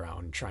revolved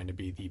around trying to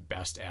be the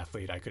best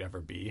athlete I could ever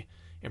be,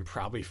 and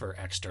probably for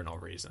external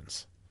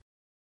reasons.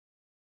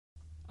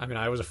 I mean,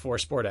 I was a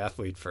 4-sport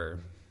athlete for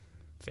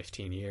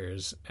 15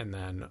 years, and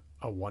then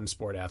a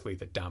 1-sport athlete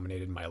that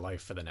dominated my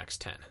life for the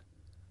next 10.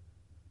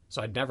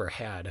 So I'd never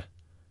had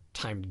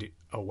time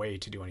away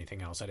to do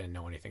anything else. I didn't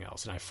know anything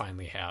else, and I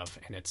finally have,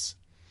 and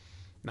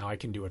now I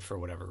can do it for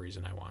whatever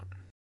reason I want.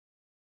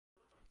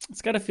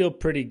 It's got to feel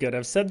pretty good.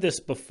 I've said this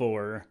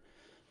before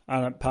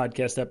on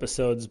podcast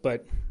episodes,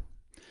 but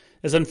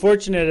as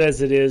unfortunate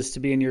as it is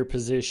to be in your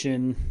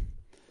position,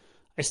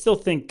 I still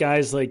think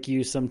guys like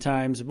you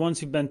sometimes, ones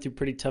who've been through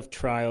pretty tough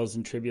trials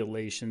and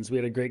tribulations. We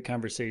had a great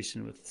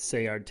conversation with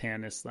Sayard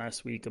Tanis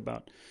last week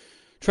about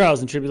trials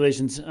and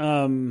tribulations.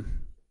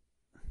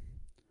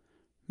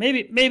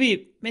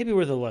 Maybe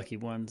we're the lucky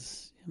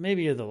ones.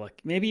 Maybe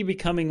you're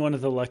becoming one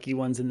of the lucky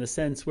ones in the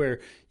sense where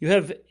you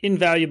have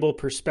invaluable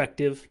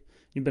perspective.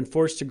 You've been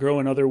forced to grow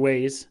in other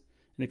ways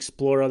and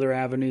explore other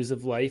avenues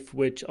of life,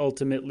 which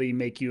ultimately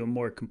make you a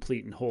more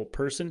complete and whole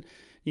person.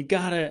 You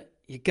gotta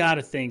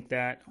think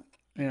that,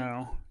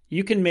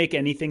 you can make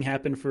anything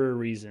happen for a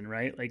reason,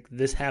 right? Like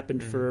this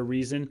happened for a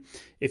reason.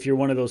 If you're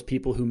one of those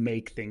people who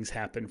make things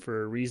happen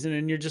for a reason,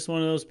 and you're just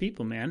one of those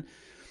people, man,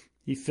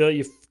 you feel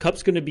your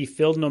cup's going to be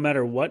filled no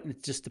matter what.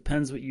 It just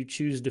depends what you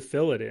choose to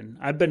fill it in.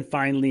 I've been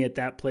finally at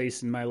that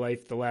place in my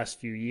life the last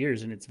few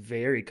years, and it's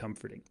very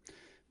comforting,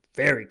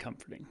 very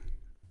comforting.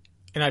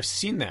 And I've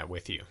seen that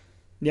with you.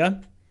 Yeah?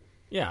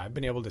 Yeah, I've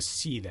been able to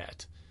see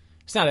that.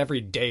 It's not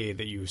every day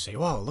that you say,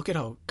 wow, look at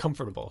how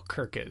comfortable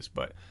Kirk is.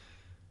 But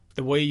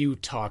the way you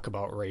talk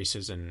about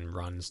races and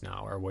runs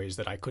now are ways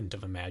that I couldn't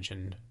have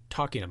imagined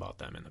talking about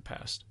them in the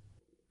past.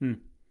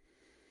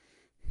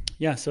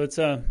 Yeah, so it's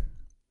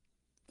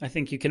I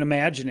think you can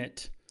imagine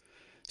it.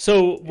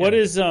 So what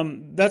is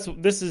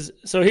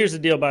so here's the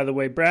deal, by the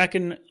way.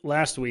 Brakken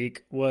last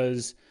week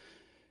was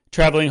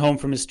traveling home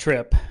from his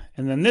trip.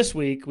 And then this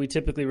week, we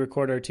typically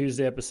record our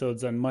Tuesday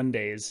episodes on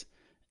Mondays.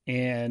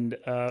 And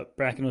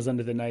Brakken was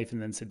under the knife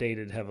and then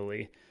sedated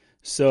heavily.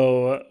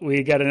 So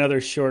we got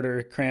another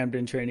shorter crammed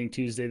in training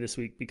Tuesday this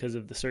week because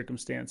of the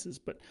circumstances.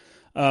 But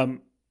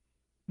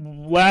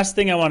last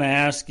thing I want to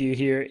ask you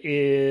here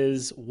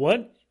is,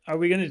 what are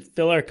we going to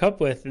fill our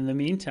cup with in the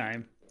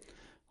meantime?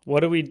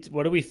 What do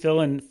we fill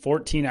in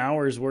 14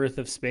 hours worth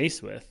of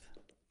space with?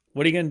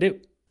 What are you going to do?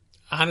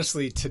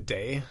 Honestly,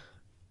 today,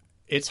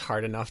 it's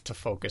hard enough to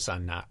focus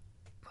on not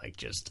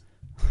just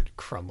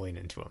crumbling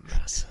into a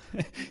mess.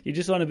 You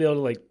just want to be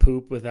able to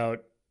poop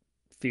without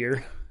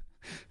fear.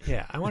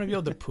 Yeah, I want to be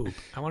able to poop.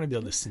 I want to be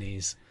able to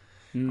sneeze.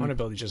 I want to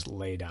be able to just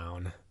lay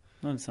down.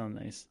 That sounds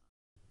nice.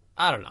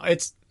 I don't know.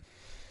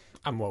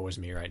 I'm woe is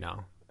me right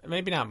now.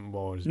 Maybe not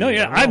woe is me. No,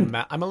 yeah,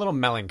 I'm a little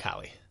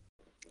melancholy.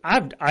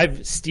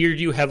 I've steered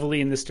you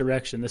heavily in this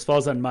direction. This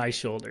falls on my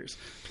shoulders,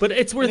 but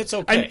it's worth. It's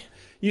okay.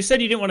 You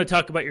said you didn't want to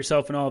talk about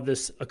yourself and all of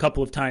this a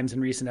couple of times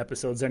in recent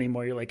episodes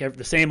anymore. You're like,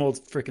 the same old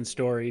freaking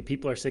story.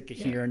 People are sick of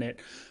hearing it.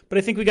 But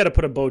I think we got to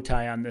put a bow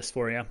tie on this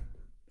for you.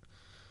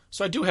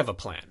 So I do have a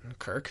plan,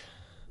 Kirk.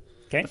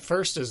 Okay. The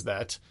first is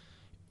that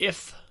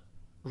if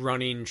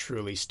running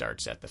truly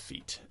starts at the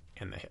feet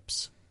and the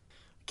hips,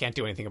 I can't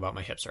do anything about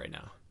my hips right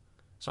now.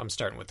 So I'm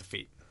starting with the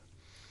feet.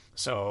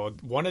 So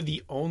one of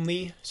the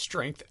only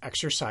strength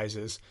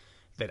exercises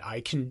that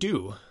I can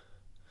do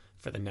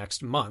for the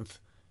next month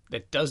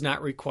that does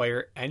not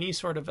require any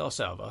sort of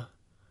Valsalva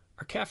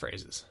are calf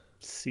raises.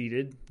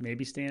 Seated,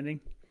 maybe standing?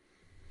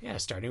 Yeah,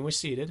 starting with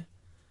seated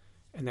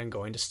and then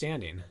going to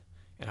standing.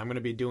 And I'm going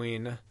to be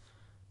doing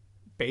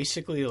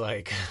basically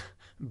like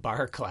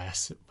bar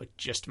class with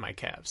just my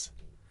calves.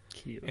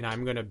 Cute. And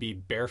I'm going to be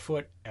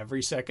barefoot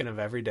every second of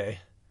every day.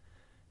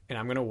 And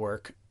I'm going to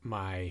work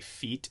my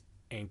feet,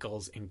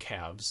 ankles, and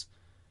calves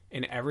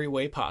in every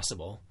way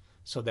possible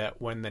so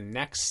that when the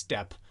next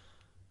step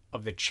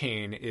of the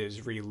chain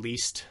is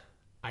released,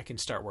 I can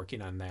start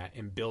working on that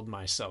and build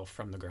myself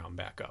from the ground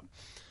back up.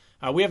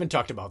 We haven't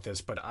talked about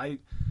this, but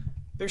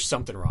there's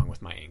something wrong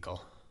with my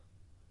ankle.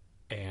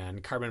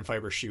 And carbon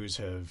fiber shoes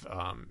have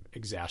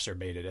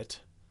exacerbated it.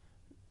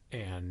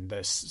 And the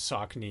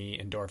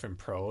Saucony Endorphin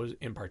Pros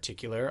in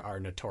particular are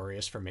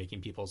notorious for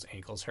making people's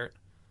ankles hurt.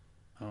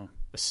 Oh.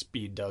 The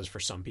speed does for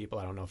some people.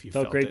 I don't know if you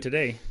felt felt great it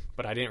today.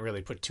 But I didn't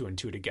really put two and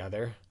two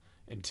together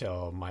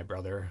until my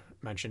brother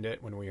mentioned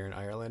it when we were in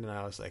Ireland, and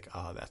I was like,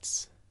 oh,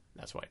 that's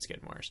why it's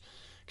getting worse.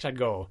 Because I'd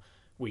go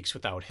weeks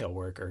without hill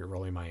work or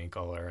rolling my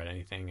ankle or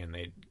anything, and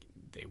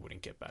they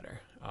wouldn't get better.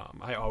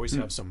 I always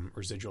have some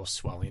residual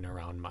swelling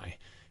around my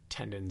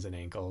tendons and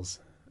ankles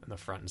and the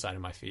front and side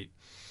of my feet.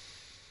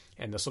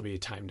 And this will be a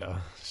time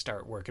to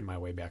start working my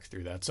way back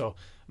through that. So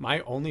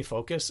my only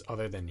focus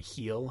other than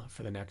heal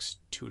for the next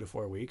 2 to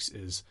 4 weeks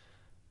is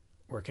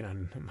working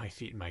on my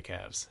feet and my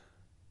calves.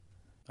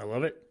 I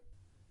love it.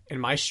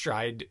 And my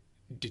stride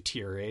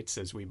deteriorates,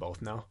 as we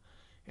both know.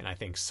 And I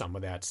think some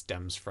of that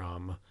stems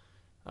from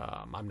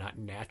I'm not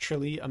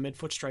naturally a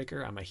midfoot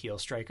striker. I'm a heel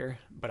striker,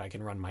 but I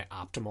can run my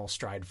optimal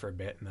stride for a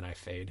bit and then I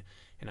fade.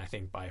 And I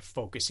think by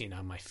focusing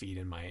on my feet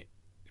and my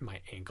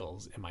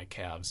ankles and my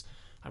calves,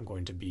 I'm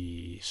going to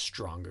be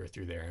stronger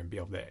through there and be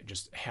able to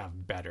just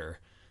have better,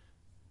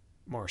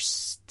 more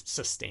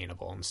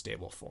sustainable and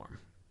stable form.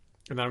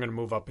 And then I'm going to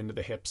move up into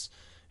the hips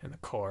and the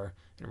core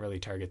and really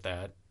target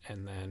that.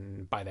 And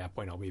then by that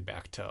point, I'll be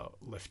back to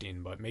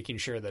lifting, but making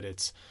sure that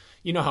it's,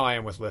 you know how I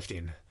am with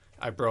lifting.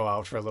 I bro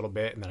out for a little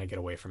bit and then I get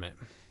away from it.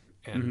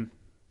 And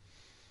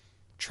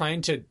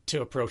trying to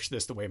approach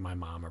this the way my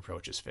mom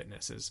approaches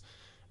fitness is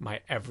my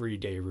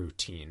everyday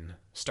routine,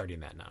 starting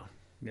that now.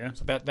 Yeah.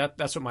 So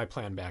that's what my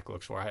plan back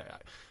looks for.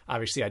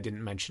 Obviously I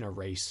didn't mention a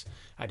race.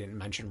 I didn't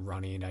mention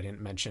running. I didn't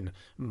mention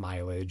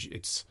mileage.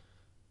 It's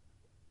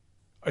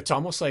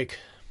almost like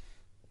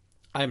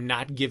I'm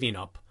not giving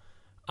up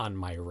on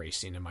my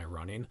racing and my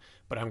running,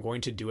 but I'm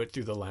going to do it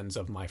through the lens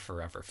of my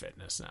forever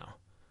fitness now.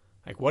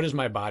 Like, what does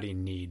my body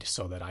need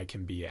so that I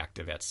can be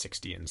active at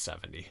 60 and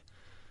 70?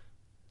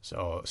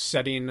 So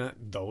setting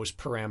those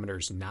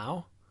parameters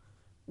now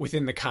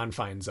within the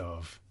confines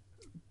of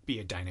be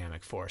a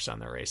dynamic force on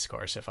the race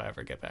course if I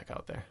ever get back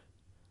out there.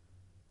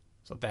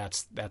 So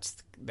that's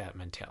that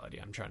mentality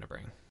I'm trying to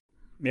bring.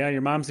 Yeah,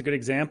 your mom's a good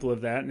example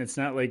of that, and it's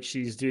not like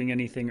she's doing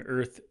anything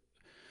earth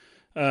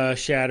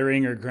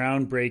shattering or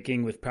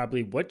groundbreaking with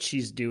probably what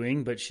she's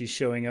doing, but she's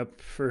showing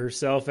up for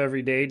herself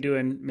every day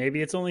doing,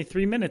 maybe it's only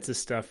 3 minutes of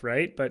stuff,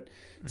 right? But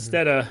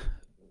instead of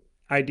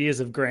ideas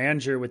of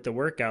grandeur with the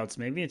workouts,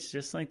 maybe it's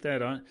just like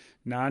that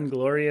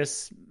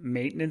non-glorious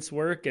maintenance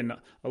work, and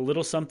a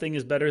little something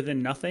is better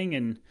than nothing,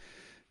 and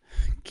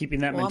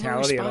keeping that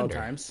mentality at all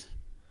times.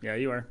 Yeah,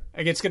 you are.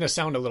 Like, it's going to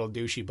sound a little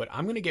douchey, but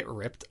I'm going to get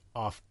ripped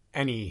off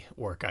any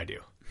work I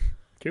do.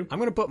 True. I'm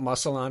going to put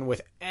muscle on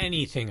with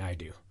anything I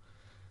do.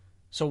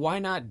 So why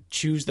not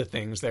choose the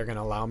things that are going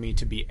to allow me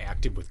to be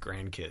active with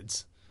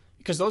grandkids?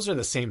 Because those are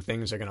the same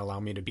things that are going to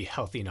allow me to be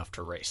healthy enough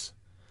to race.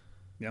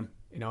 Yeah.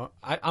 You know,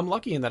 I'm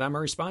lucky in that I'm a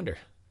responder.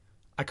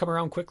 I come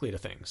around quickly to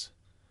things.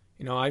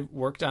 You know, I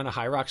worked on a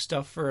high rock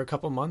stuff for a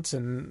couple months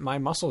and my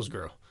muscles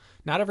grew.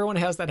 Not everyone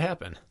has that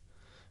happen.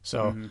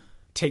 So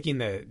taking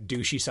the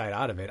douchey side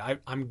out of it,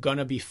 I'm going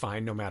to be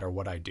fine no matter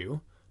what I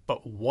do.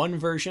 But one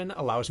version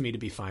allows me to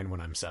be fine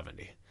when I'm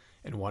 70.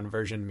 And one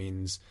version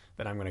means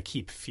that I'm going to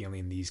keep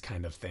feeling these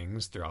kind of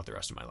things throughout the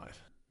rest of my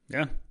life.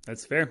 Yeah,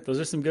 that's fair. Those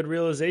are some good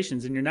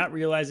realizations, and you're not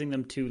realizing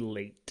them too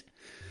late.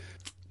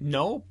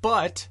 No,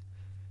 but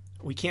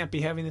we can't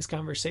be having this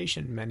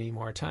conversation many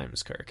more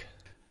times, Kirk.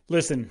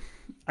 Listen,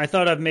 I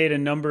thought I've made a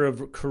number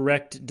of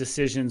correct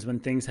decisions when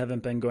things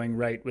haven't been going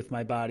right with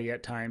my body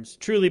at times,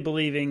 truly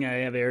believing I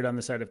have erred on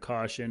the side of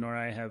caution, or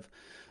I have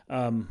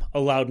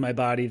allowed my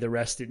body the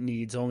rest it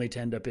needs, only to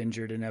end up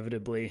injured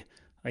inevitably.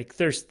 Like,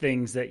 there's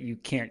things that you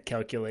can't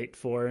calculate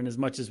for, and as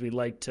much as we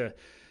like to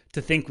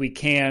think we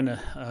can,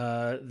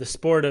 the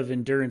sport of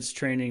endurance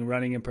training,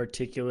 running in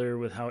particular,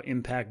 with how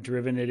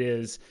impact-driven it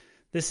is,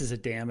 this is a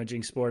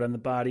damaging sport on the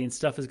body, and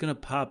stuff is going to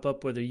pop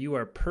up whether you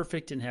are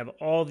perfect and have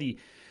all the,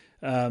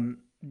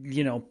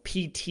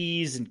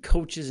 PTs and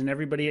coaches and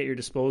everybody at your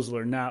disposal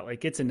or not.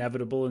 Like, it's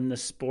inevitable in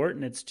this sport,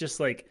 and it's just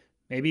like,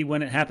 maybe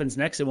when it happens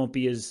next, it won't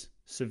be as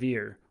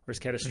severe or as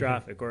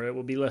catastrophic, or it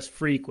will be less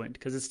frequent,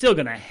 because it's still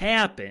going to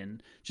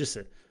happen. Just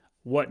a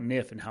what and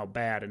if and how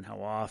bad and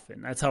how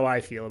often. That's how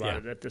I feel about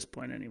it at this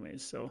point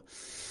anyways. So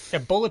yeah,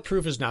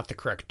 bulletproof is not the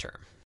correct term.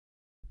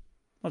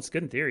 Well, it's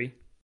good in theory.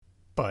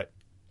 But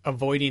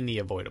avoiding the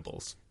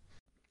avoidables.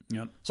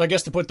 Yep. So I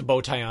guess to put the bow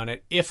tie on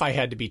it, if I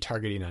had to be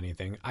targeting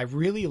anything, I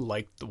really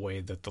liked the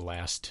way that the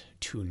last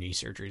 2 knee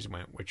surgeries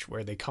went,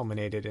 where they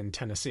culminated in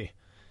Tennessee.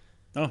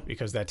 Oh,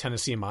 because that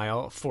Tennessee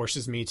mile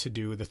forces me to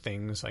do the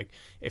things like,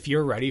 if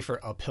you're ready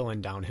for uphill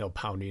and downhill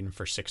pounding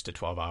for 6 to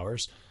 12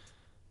 hours,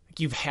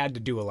 you've had to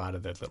do a lot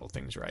of the little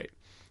things right.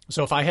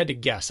 So if I had to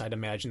guess, I'd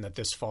imagine that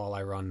this fall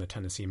I run the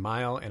Tennessee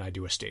mile and I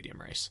do a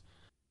stadium race.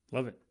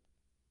 Love it.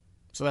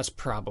 So that's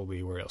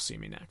probably where you'll see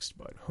me next,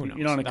 but who knows?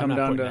 You don't want to I'm come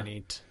not down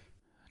putting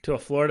to a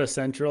Florida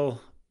Central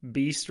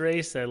beast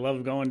race? I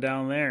love going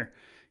down there,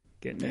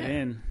 getting it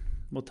in.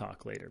 We'll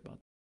talk later about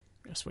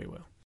that. Yes, we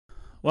will.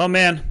 Well,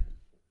 man,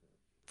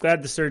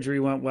 glad the surgery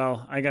went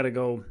well. I got to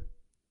go,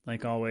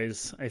 like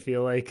always, I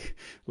feel like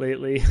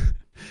lately.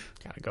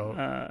 Gotta go.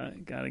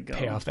 Gotta go.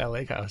 Pay off that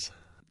lake house.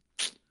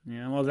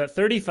 Yeah, well, that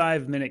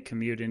 35-minute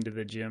commute into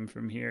the gym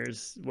from here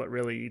is what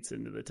really eats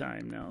into the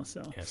time now.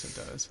 So Yes, it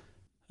does.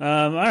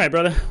 all right,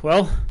 brother.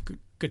 Well,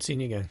 Good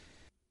seeing you again.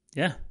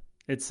 yeah,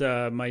 it's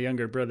my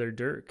younger brother,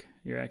 Dirk,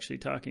 you're actually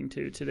talking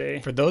to today.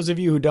 For those of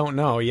you who don't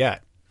know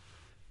yet,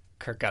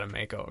 Kirk got a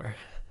makeover.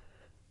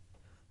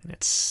 And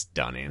it's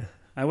stunning.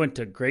 I went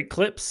to Great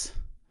Clips.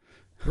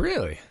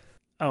 Really?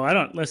 Oh,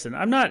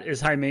 I'm not as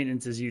high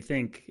maintenance as you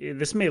think.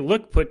 This may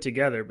look put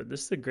together, but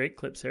this is a Great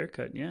Clips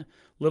haircut, yeah.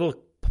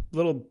 Little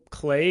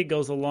clay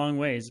goes a long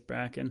ways,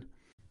 Brakken.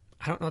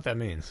 I don't know what that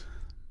means.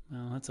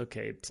 Well, that's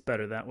okay. It's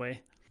better that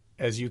way.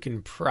 As you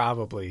can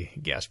probably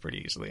guess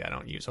pretty easily, I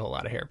don't use a whole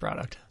lot of hair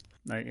product.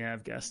 Yeah,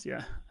 I've guessed,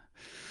 yeah.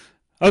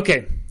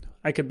 Okay,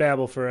 I could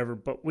babble forever,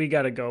 but we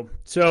got to go.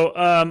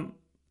 So,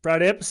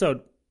 Friday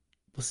episode.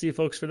 We'll see you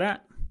folks for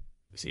that.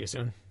 See you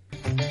soon.